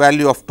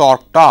value of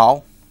torque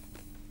tau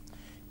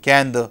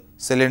can the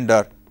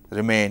cylinder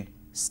remain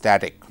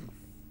static.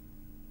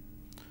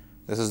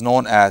 This is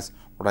known as,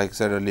 what I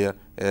said earlier,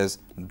 is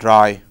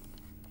dry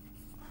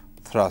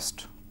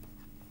thrust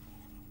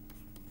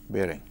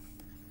bearing.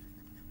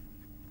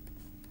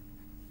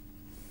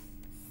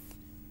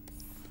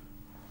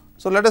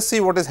 So, let us see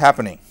what is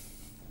happening.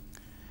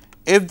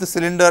 If the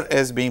cylinder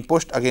is being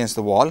pushed against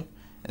the wall,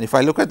 and if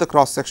I look at the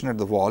cross section at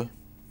the wall,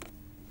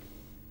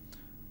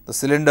 the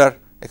cylinder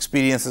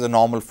experiences a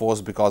normal force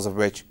because of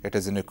which it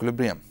is in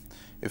equilibrium.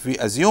 If we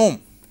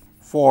assume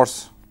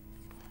force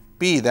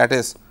P, that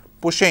is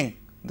pushing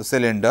the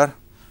cylinder,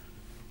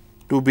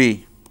 to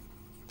be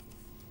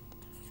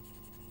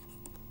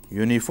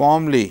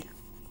uniformly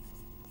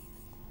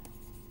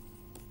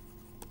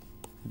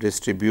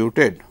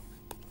distributed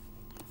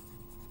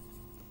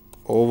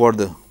over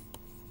the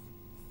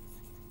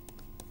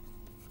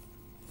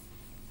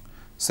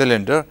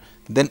cylinder,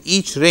 then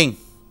each ring,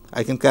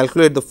 I can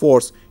calculate the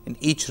force in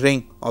each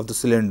ring of the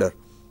cylinder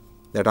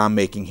that I am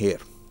making here.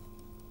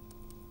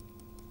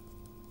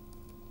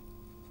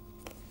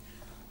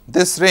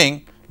 This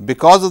ring,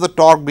 because of the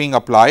torque being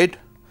applied,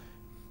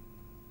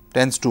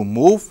 tends to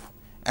move,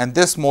 and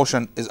this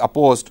motion is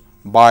opposed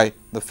by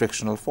the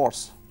frictional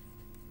force.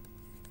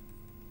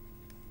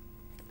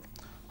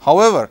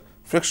 However,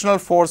 frictional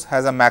force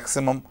has a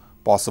maximum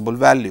possible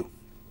value.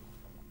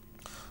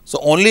 So,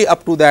 only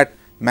up to that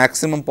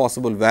maximum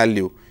possible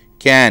value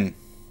can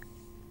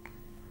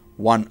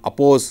one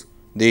oppose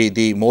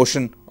the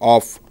motion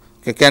of,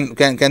 can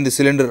the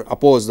cylinder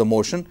oppose the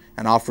motion,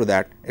 and after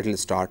that it will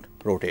start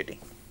rotating.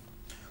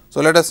 So,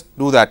 let us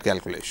do that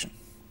calculation.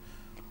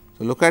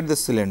 So, look at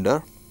this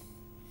cylinder,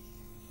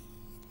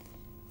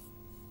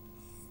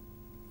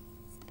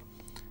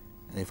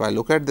 and if I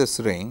look at this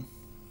ring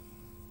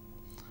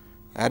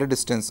at a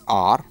distance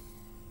r,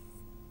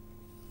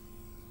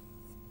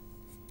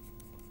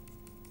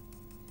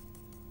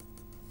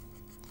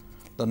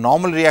 the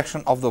normal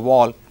reaction of the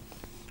wall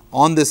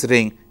on this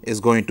ring is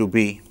going to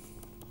be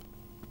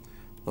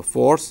the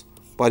force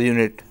per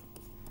unit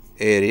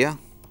area,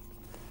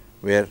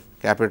 where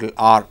capital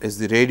R is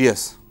the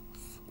radius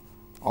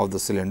of the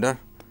cylinder,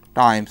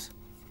 times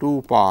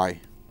 2 pi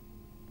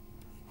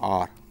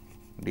r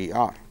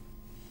dr.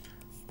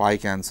 pi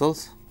cancels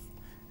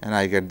and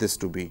I get this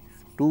to be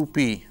 2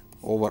 p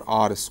over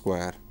r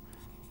square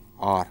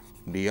r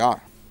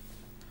dr.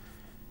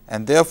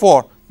 And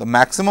therefore, the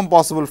maximum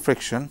possible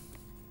friction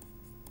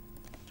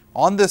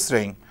on this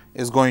ring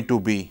is going to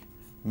be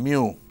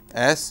mu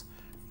s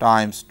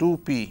times 2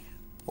 p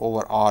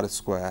over r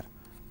square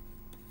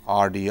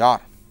r dr.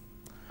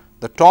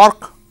 The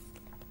torque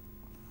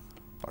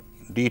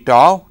d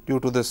tau due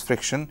to this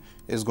friction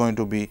is going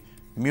to be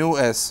mu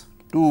s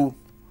 2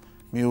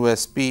 mu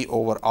s p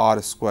over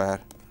r square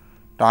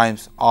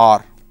times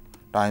r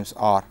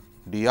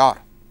dr.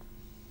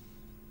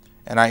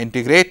 And I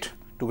integrate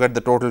to get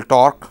the total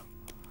torque,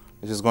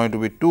 which is going to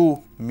be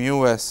 2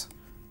 mu s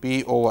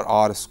p over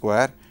r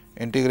square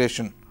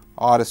integration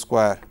r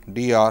square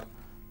dr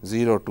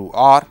 0 to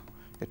r.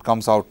 It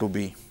comes out to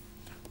be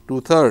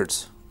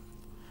 2/3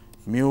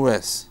 mu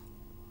s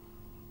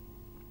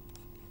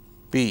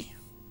p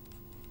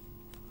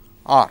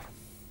r.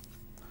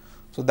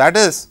 So, that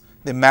is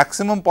the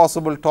maximum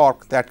possible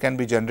torque that can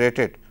be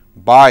generated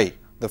by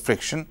the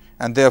friction,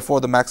 and therefore,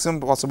 the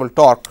maximum possible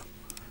torque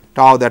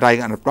tau that I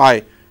can apply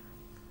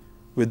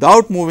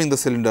without moving the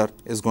cylinder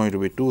is going to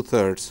be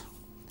 2/3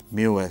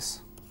 mu s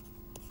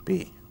p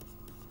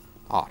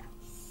r.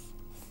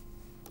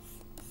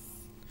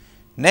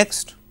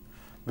 Next,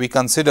 we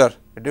consider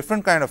a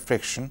different kind of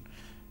friction,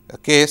 a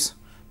case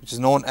which is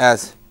known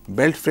as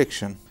belt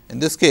friction. In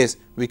this case,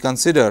 we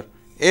consider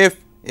if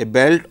a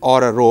belt or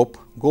a rope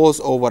goes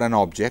over an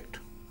object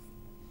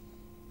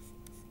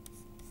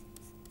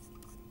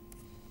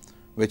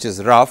which is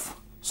rough,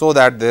 so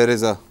that there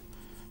is a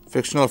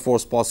frictional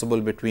force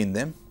possible between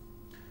them.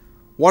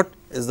 What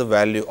is the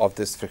value of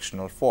this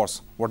frictional force?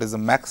 What is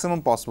the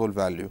maximum possible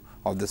value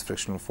of this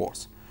frictional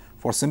force?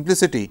 For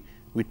simplicity,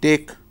 we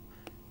take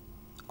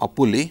a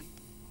pulley,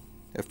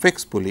 a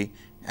fixed pulley,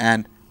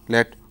 and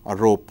let a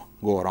rope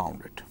go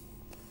around it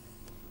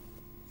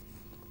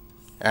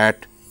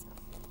at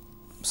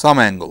some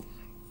angle.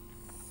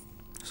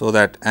 So,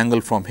 that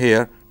angle from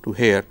here to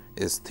here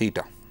is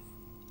theta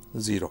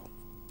 0.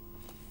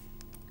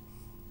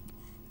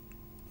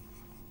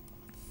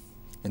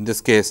 In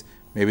this case,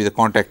 maybe the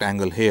contact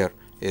angle here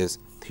is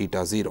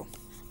theta 0.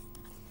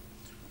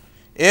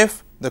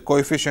 If the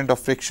coefficient of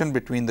friction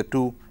between the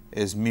two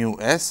is mu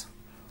s,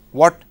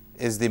 what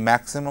is the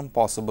maximum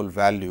possible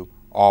value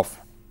of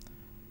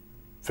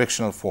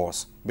frictional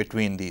force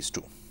between these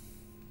two?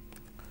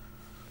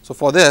 So,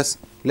 for this,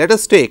 let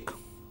us take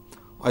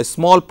a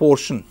small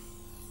portion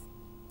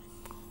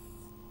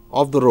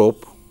of the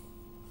rope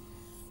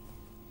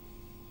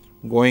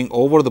going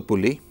over the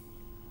pulley.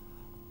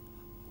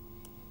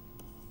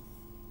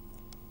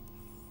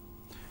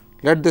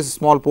 Let this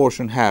small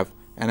portion have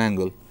an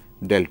angle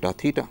delta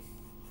theta.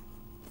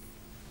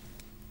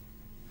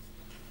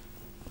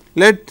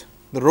 Let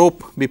the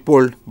rope be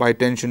pulled by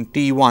tension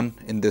T1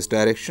 in this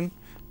direction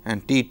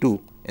and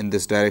T2 in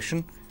this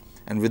direction,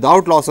 and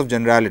without loss of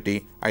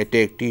generality, I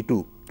take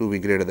T2 to be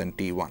greater than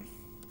T1.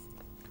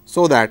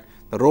 So that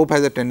the rope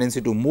has a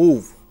tendency to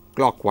move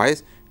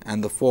clockwise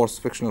and the force,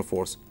 frictional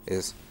force,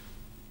 is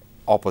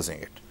opposing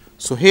it.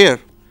 So, here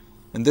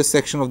in this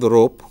section of the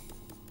rope,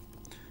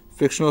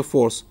 frictional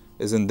force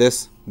is in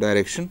this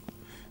direction.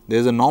 There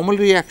is a normal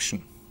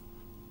reaction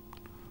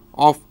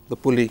of the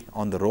pulley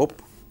on the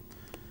rope.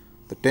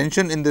 The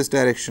tension in this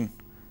direction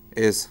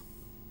is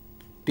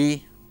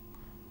T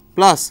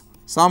plus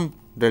some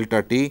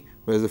delta T,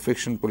 whereas the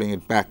friction pulling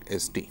it back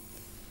is T.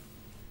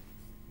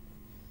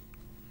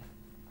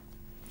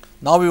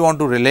 Now, we want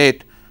to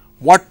relate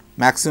what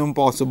maximum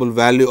possible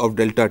value of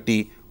delta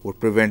T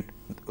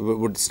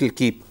would still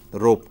keep the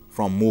rope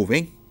from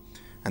moving,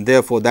 and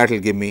therefore, that will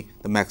give me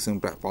the maximum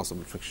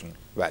possible friction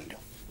value.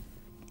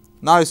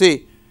 Now, you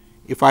see,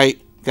 if I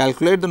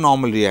calculate the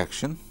normal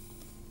reaction,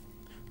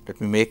 let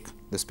me make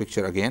this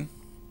picture again.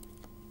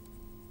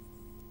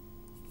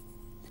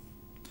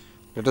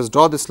 Let us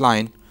draw this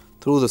line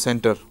through the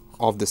center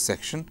of this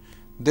section.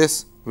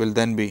 This will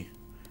then be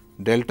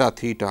delta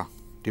theta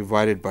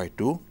divided by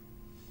 2.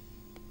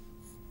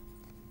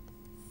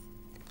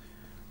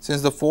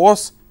 Since the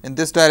force in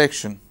this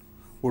direction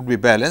would be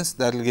balanced,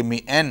 that will give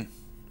me N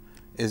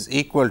is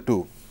equal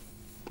to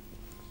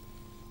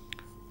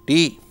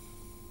T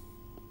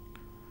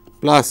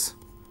plus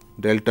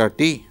delta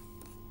T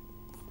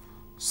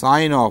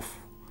sine of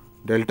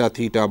delta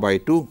theta by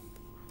 2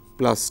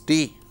 plus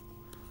T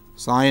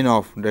sine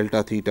of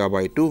delta theta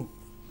by 2,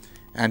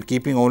 and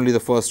keeping only the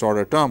first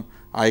order term,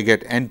 I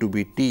get N to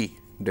be T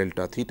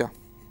delta theta.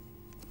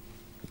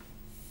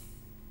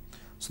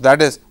 So,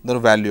 that is the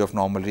value of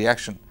normal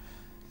reaction.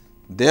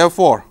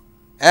 Therefore,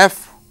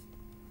 F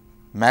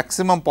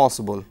maximum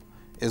possible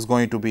is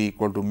going to be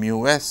equal to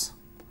mu s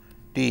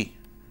T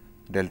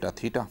delta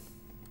theta.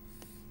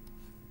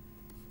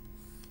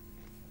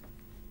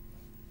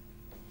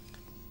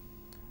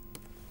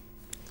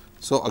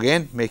 So,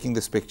 again making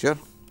this picture,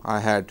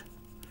 I had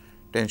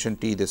tension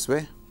T this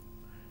way,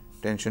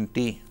 tension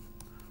T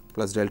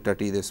plus delta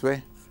T this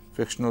way,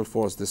 frictional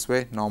force this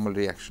way, normal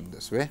reaction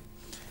this way,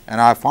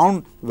 and I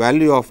found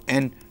value of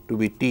N to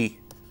be T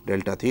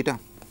delta theta,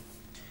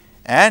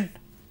 and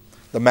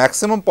the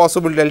maximum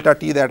possible delta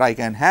t that I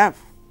can have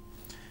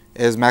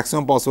is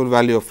maximum possible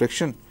value of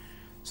friction.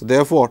 So,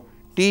 therefore,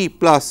 t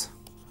plus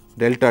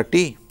delta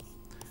t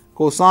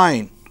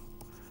cosine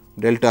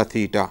delta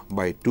theta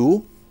by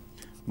 2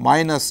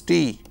 minus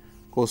t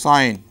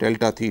cosine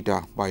delta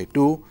theta by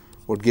 2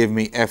 would give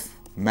me F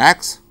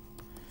max,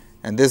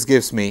 and this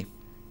gives me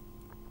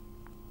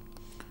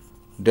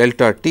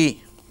delta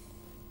t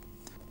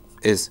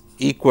is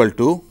equal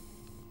to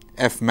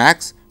F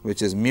max,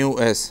 which is mu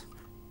s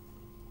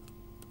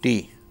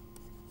t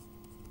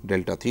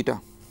delta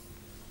theta,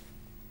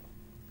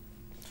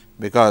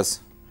 because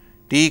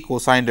t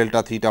cosine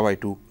delta theta by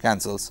 2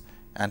 cancels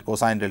and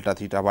cosine delta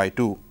theta by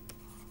 2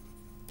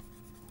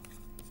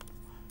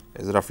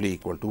 is roughly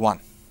equal to 1.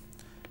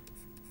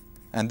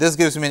 And this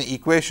gives me an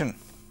equation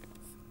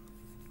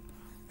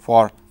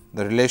for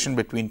the relation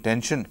between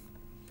tension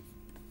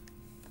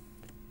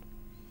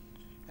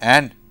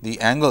and the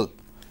angle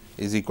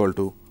is equal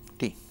to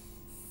T.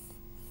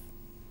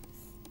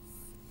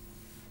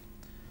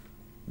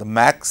 The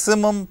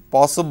maximum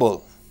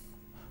possible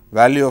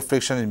value of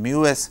friction is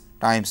mu s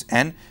times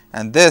n,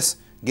 and this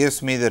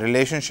gives me the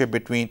relationship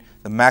between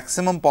the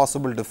maximum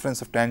possible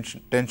difference of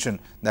tension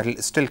that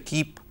will still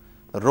keep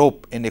the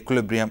rope in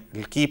equilibrium, it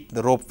will keep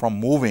the rope from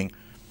moving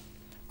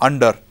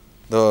under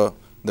the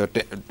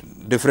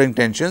differing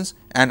tensions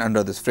and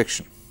under this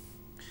friction.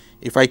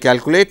 If I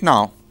calculate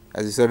now,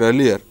 as I said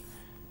earlier,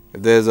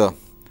 if there is a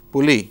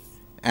pulley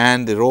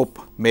and the rope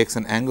makes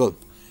an angle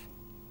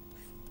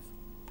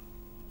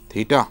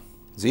theta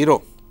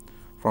 0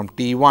 from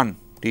T1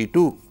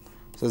 T2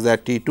 such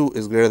that T2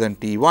 is greater than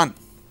T1,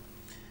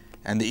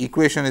 and the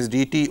equation is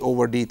dt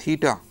over d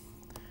theta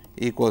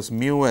equals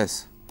mu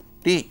s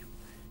t.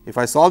 If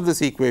I solve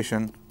this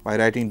equation by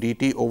writing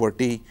dt over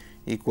t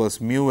equals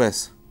mu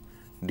s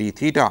d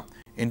theta,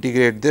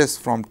 integrate this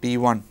from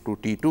T1 to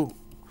T2,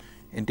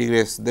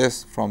 integrates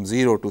this from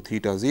 0 to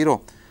theta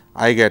 0,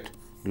 I get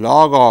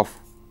log of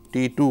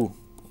T2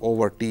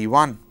 over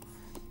T1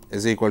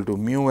 is equal to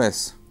mu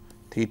s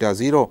theta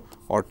 0,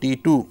 or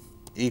T2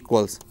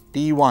 equals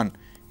T1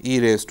 e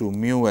raised to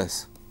mu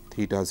s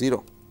theta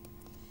 0.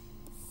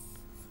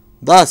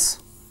 Thus,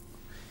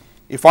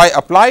 if I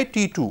apply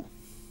T2,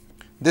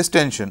 this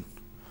tension,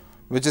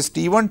 which is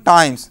T1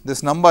 times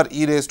this number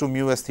e raised to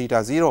mu s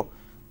theta 0,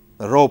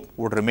 the rope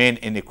would remain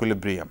in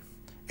equilibrium,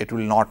 it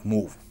will not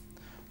move.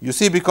 You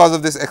see, because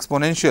of this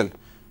exponential,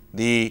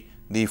 the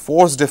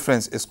force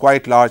difference is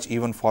quite large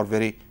even for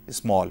very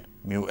small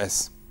mu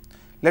s.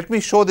 Let me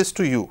show this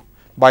to you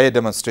by a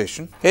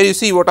demonstration. Here you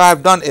see what I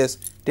have done is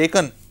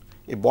taken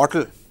a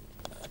bottle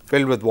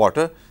filled with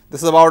water.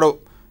 This is about a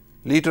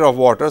liter of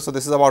water. So,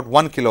 this is about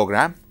 1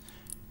 kilogram,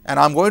 and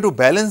I am going to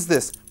balance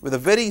this with a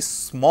very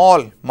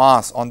small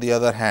mass on the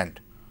other hand,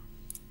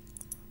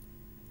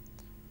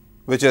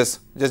 which is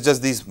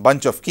just these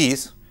bunch of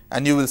keys,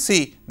 and you will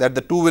see that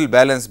the two will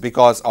balance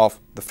because of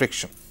the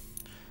friction.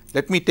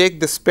 Let me take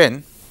this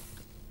pen,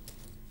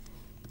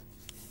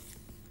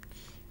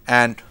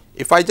 and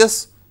if I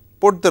just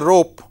put the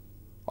rope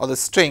or the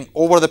string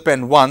over the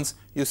pen once,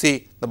 you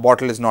see the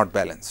bottle is not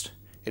balanced,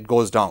 it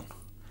goes down.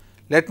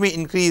 Let me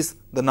increase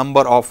the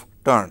number of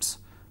turns,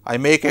 I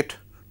make it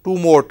 2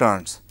 more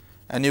turns,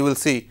 and you will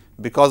see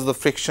because of the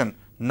friction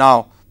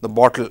now the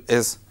bottle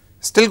is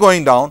still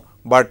going down,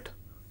 but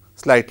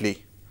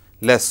slightly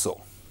less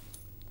so.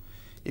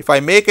 If I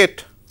make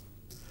it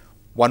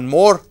 1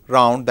 more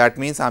round, that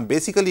means I am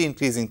basically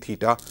increasing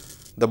theta,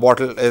 the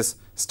bottle is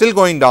still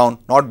going down,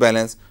 not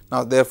balanced.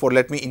 Now, therefore,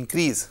 let me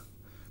increase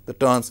the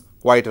turns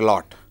quite a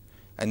lot,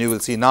 and you will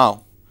see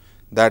now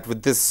that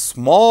with this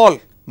small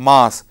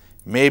mass,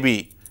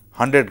 maybe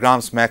 100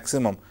 grams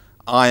maximum,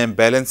 I am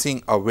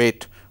balancing a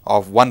weight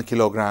of 1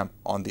 kilogram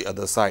on the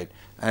other side,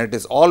 and it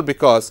is all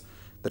because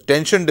the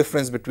tension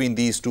difference between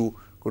these two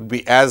could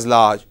be as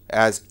large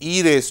as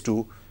e raised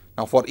to.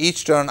 Now, for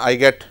each turn I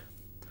get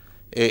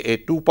a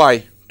 2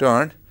 pi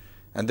turn,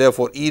 and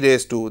therefore, e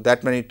raised to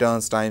that many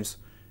turns times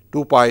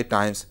 2 pi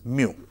times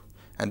mu,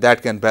 and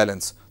that can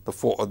balance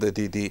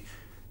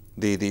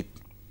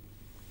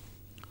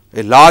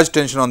a large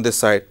tension on this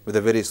side with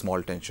a very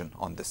small tension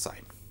on this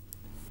side.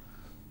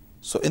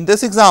 So, in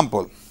this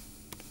example,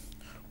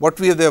 what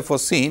we have therefore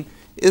seen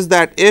is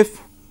that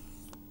if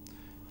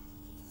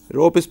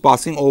rope is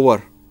passing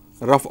over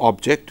a rough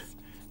object,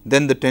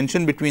 then the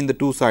tension between the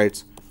two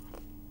sides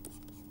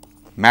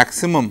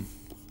maximum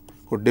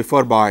could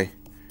differ by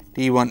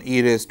T1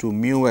 e raised to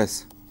mu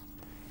s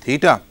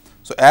theta.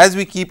 So, as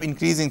we keep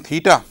increasing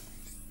theta,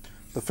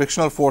 the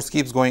frictional force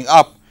keeps going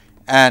up,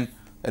 and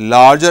a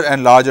larger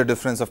and larger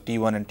difference of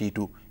T1 and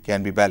T2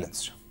 can be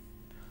balanced.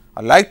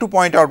 I would like to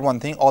point out one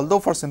thing, although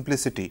for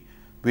simplicity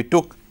we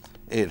took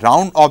a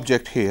round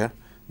object here,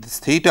 this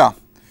theta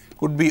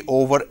could be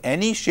over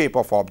any shape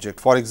of object.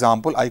 For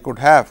example, I could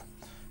have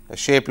a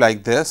shape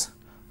like this,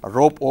 a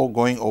rope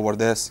going over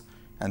this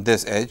and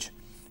this edge,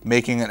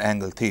 making an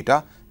angle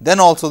theta. Then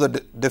also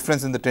the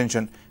difference in the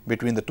tension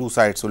between the two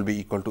sides will be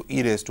equal to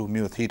e raised to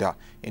mu theta.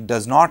 It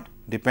does not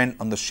depend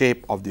on the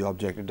shape of the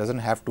object. It does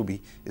not have to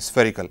be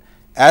spherical.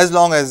 As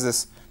long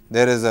as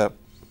there is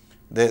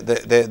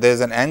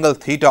an angle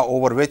theta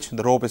over which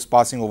the rope is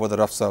passing over the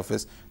rough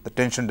surface, the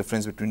tension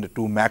difference between the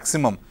two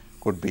maximum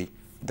could be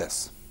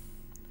this.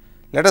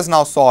 Let us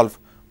now solve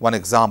one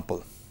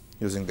example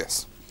using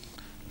this.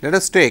 Let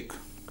us take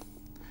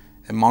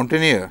a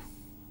mountaineer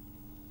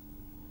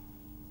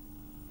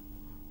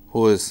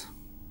who is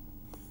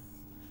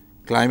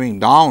climbing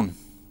down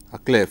a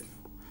cliff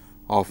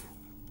of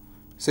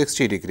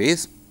 60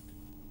 degrees.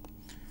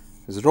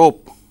 His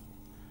rope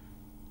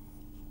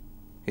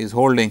he is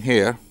holding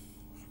here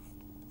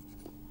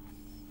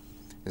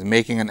is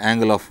making an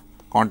angle of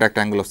contact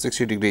angle of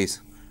 60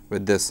 degrees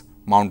with this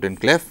mountain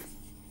cliff.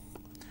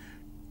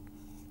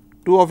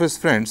 Two of his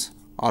friends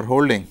are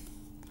holding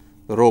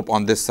the rope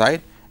on this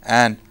side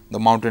and the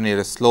mountaineer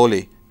is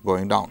slowly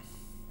going down.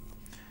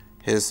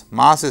 His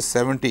mass is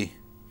 70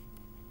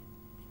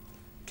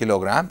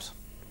 kilograms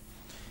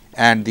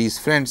and these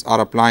friends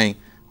are applying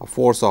a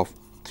force of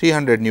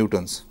 300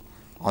 newtons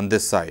on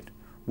this side.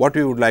 What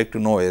we would like to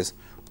know is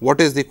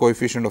what is the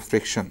coefficient of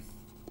friction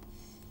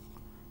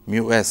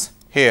mu s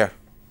here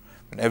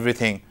when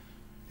everything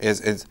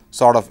is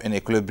sort of in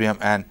equilibrium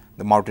and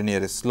the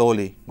mountaineer is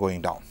slowly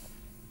going down.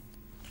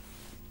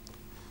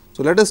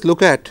 So, let us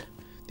look at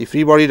the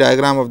free body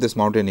diagram of this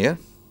mountaineer.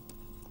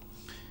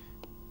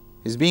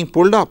 He is being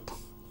pulled up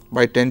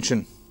by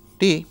tension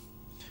T.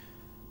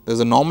 There is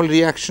a normal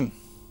reaction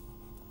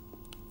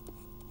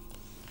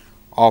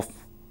of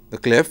the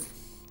cliff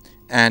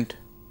and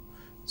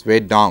its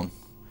weight down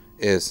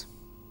is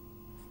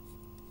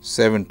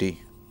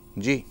 70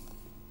 g.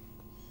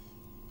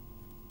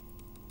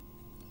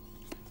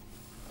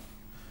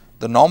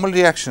 The normal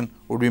reaction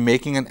would be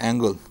making an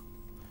angle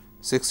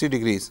 60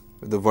 degrees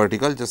with the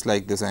vertical, just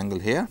like this angle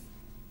here,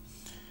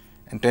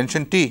 and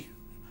tension T,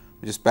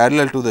 which is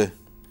parallel to the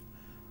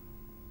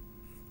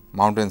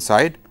mountain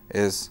side,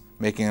 is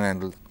making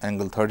an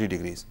angle 30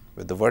 degrees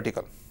with the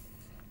vertical.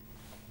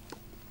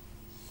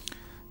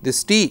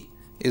 This T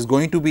is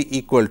going to be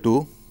equal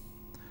to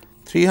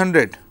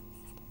 300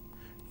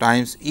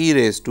 times e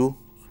raised to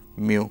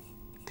mu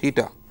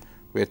theta,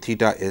 where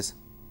theta is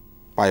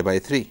pi by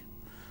 3.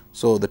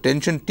 So, the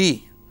tension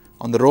T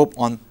on the rope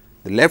on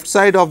the left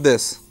side of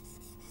this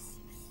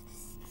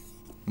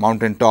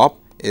mountain top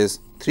is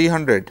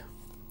 300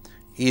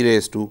 e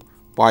raised to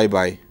pi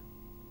by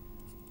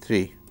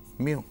 3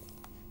 mu.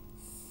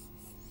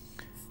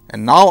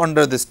 And now,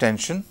 under this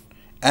tension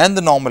and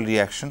the normal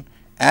reaction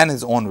and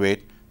his own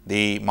weight,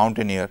 the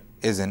mountaineer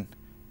is in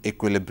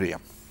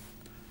equilibrium.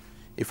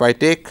 If I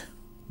take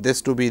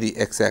this to be the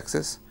x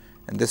axis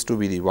and this to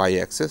be the y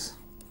axis,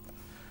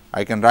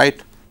 I can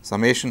write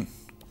summation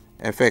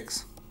f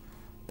x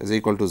is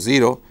equal to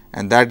 0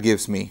 and that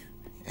gives me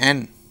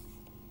n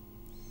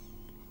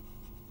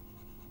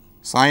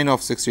sine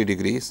of 60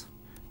 degrees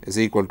is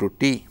equal to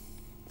t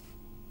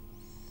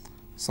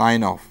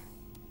sine of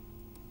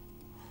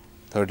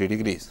 30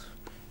 degrees,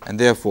 and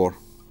therefore,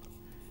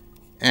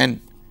 n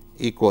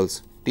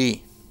equals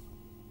t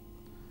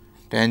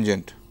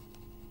tangent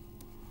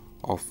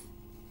of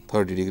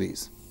 30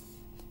 degrees.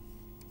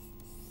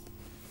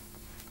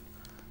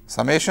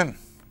 Summation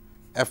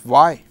f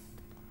y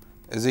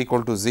is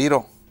equal to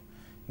 0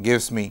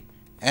 gives me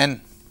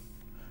n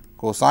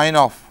cosine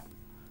of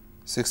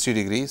 60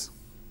 degrees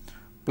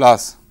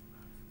plus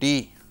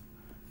t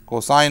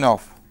cosine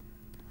of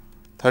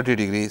 30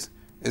 degrees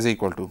is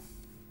equal to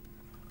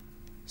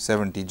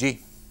 70 g.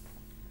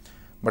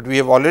 But we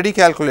have already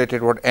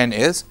calculated what n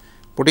is.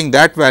 Putting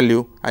that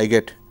value, I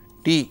get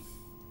t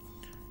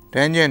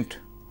tangent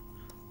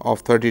of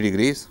 30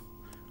 degrees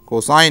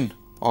cosine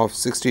of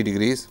 60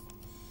 degrees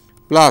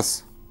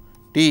plus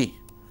t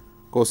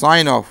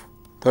cosine of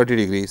 30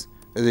 degrees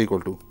is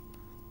equal to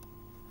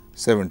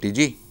 70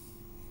 g.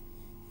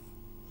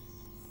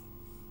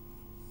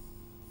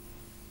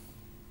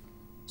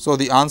 So,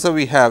 the answer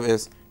we have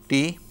is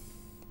t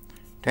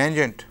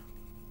tangent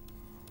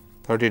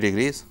 30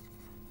 degrees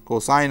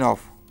cosine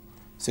of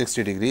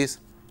 60 degrees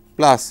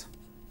plus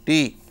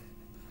t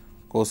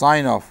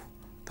cosine of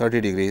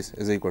 30 degrees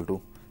is equal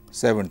to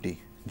 70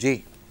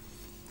 g.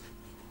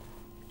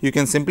 You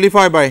can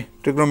simplify by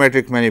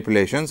trigonometric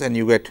manipulations and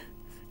you get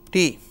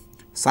t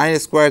sine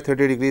square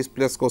 30 degrees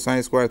plus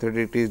cosine square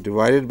 30 degrees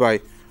divided by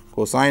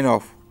cosine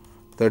of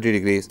 30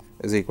 degrees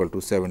is equal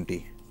to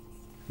 70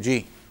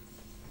 g,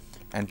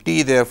 and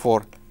t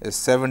therefore is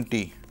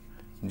 70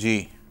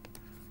 g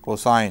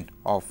cosine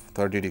of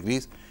 30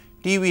 degrees.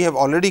 T we have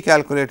already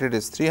calculated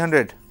is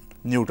 300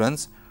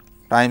 newtons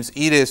times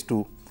e raised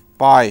to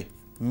pi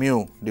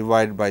mu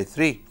divided by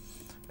 3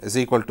 is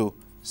equal to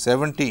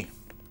 70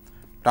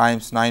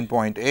 times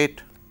 9.8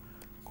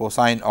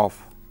 cosine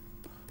of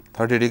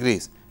 30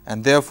 degrees,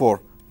 and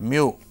therefore,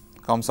 mu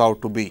comes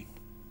out to be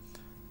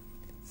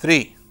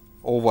 3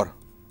 over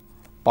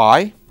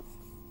pi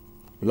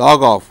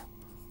log of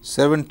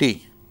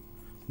 70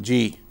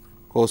 g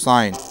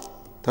cosine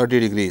 30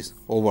 degrees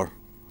over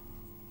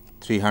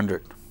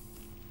 300.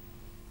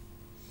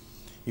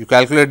 You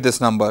calculate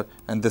this number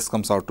and this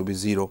comes out to be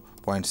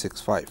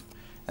 0.65.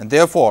 And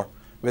therefore,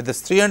 with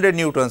this 300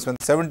 newtons, when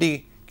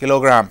 70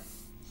 kilogram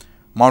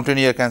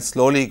mountaineer can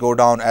slowly go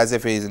down as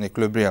if he is in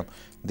equilibrium,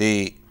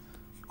 the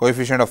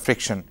coefficient of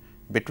friction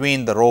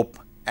between the rope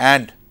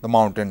and the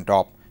mountain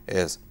top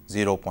is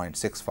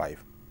 0.65.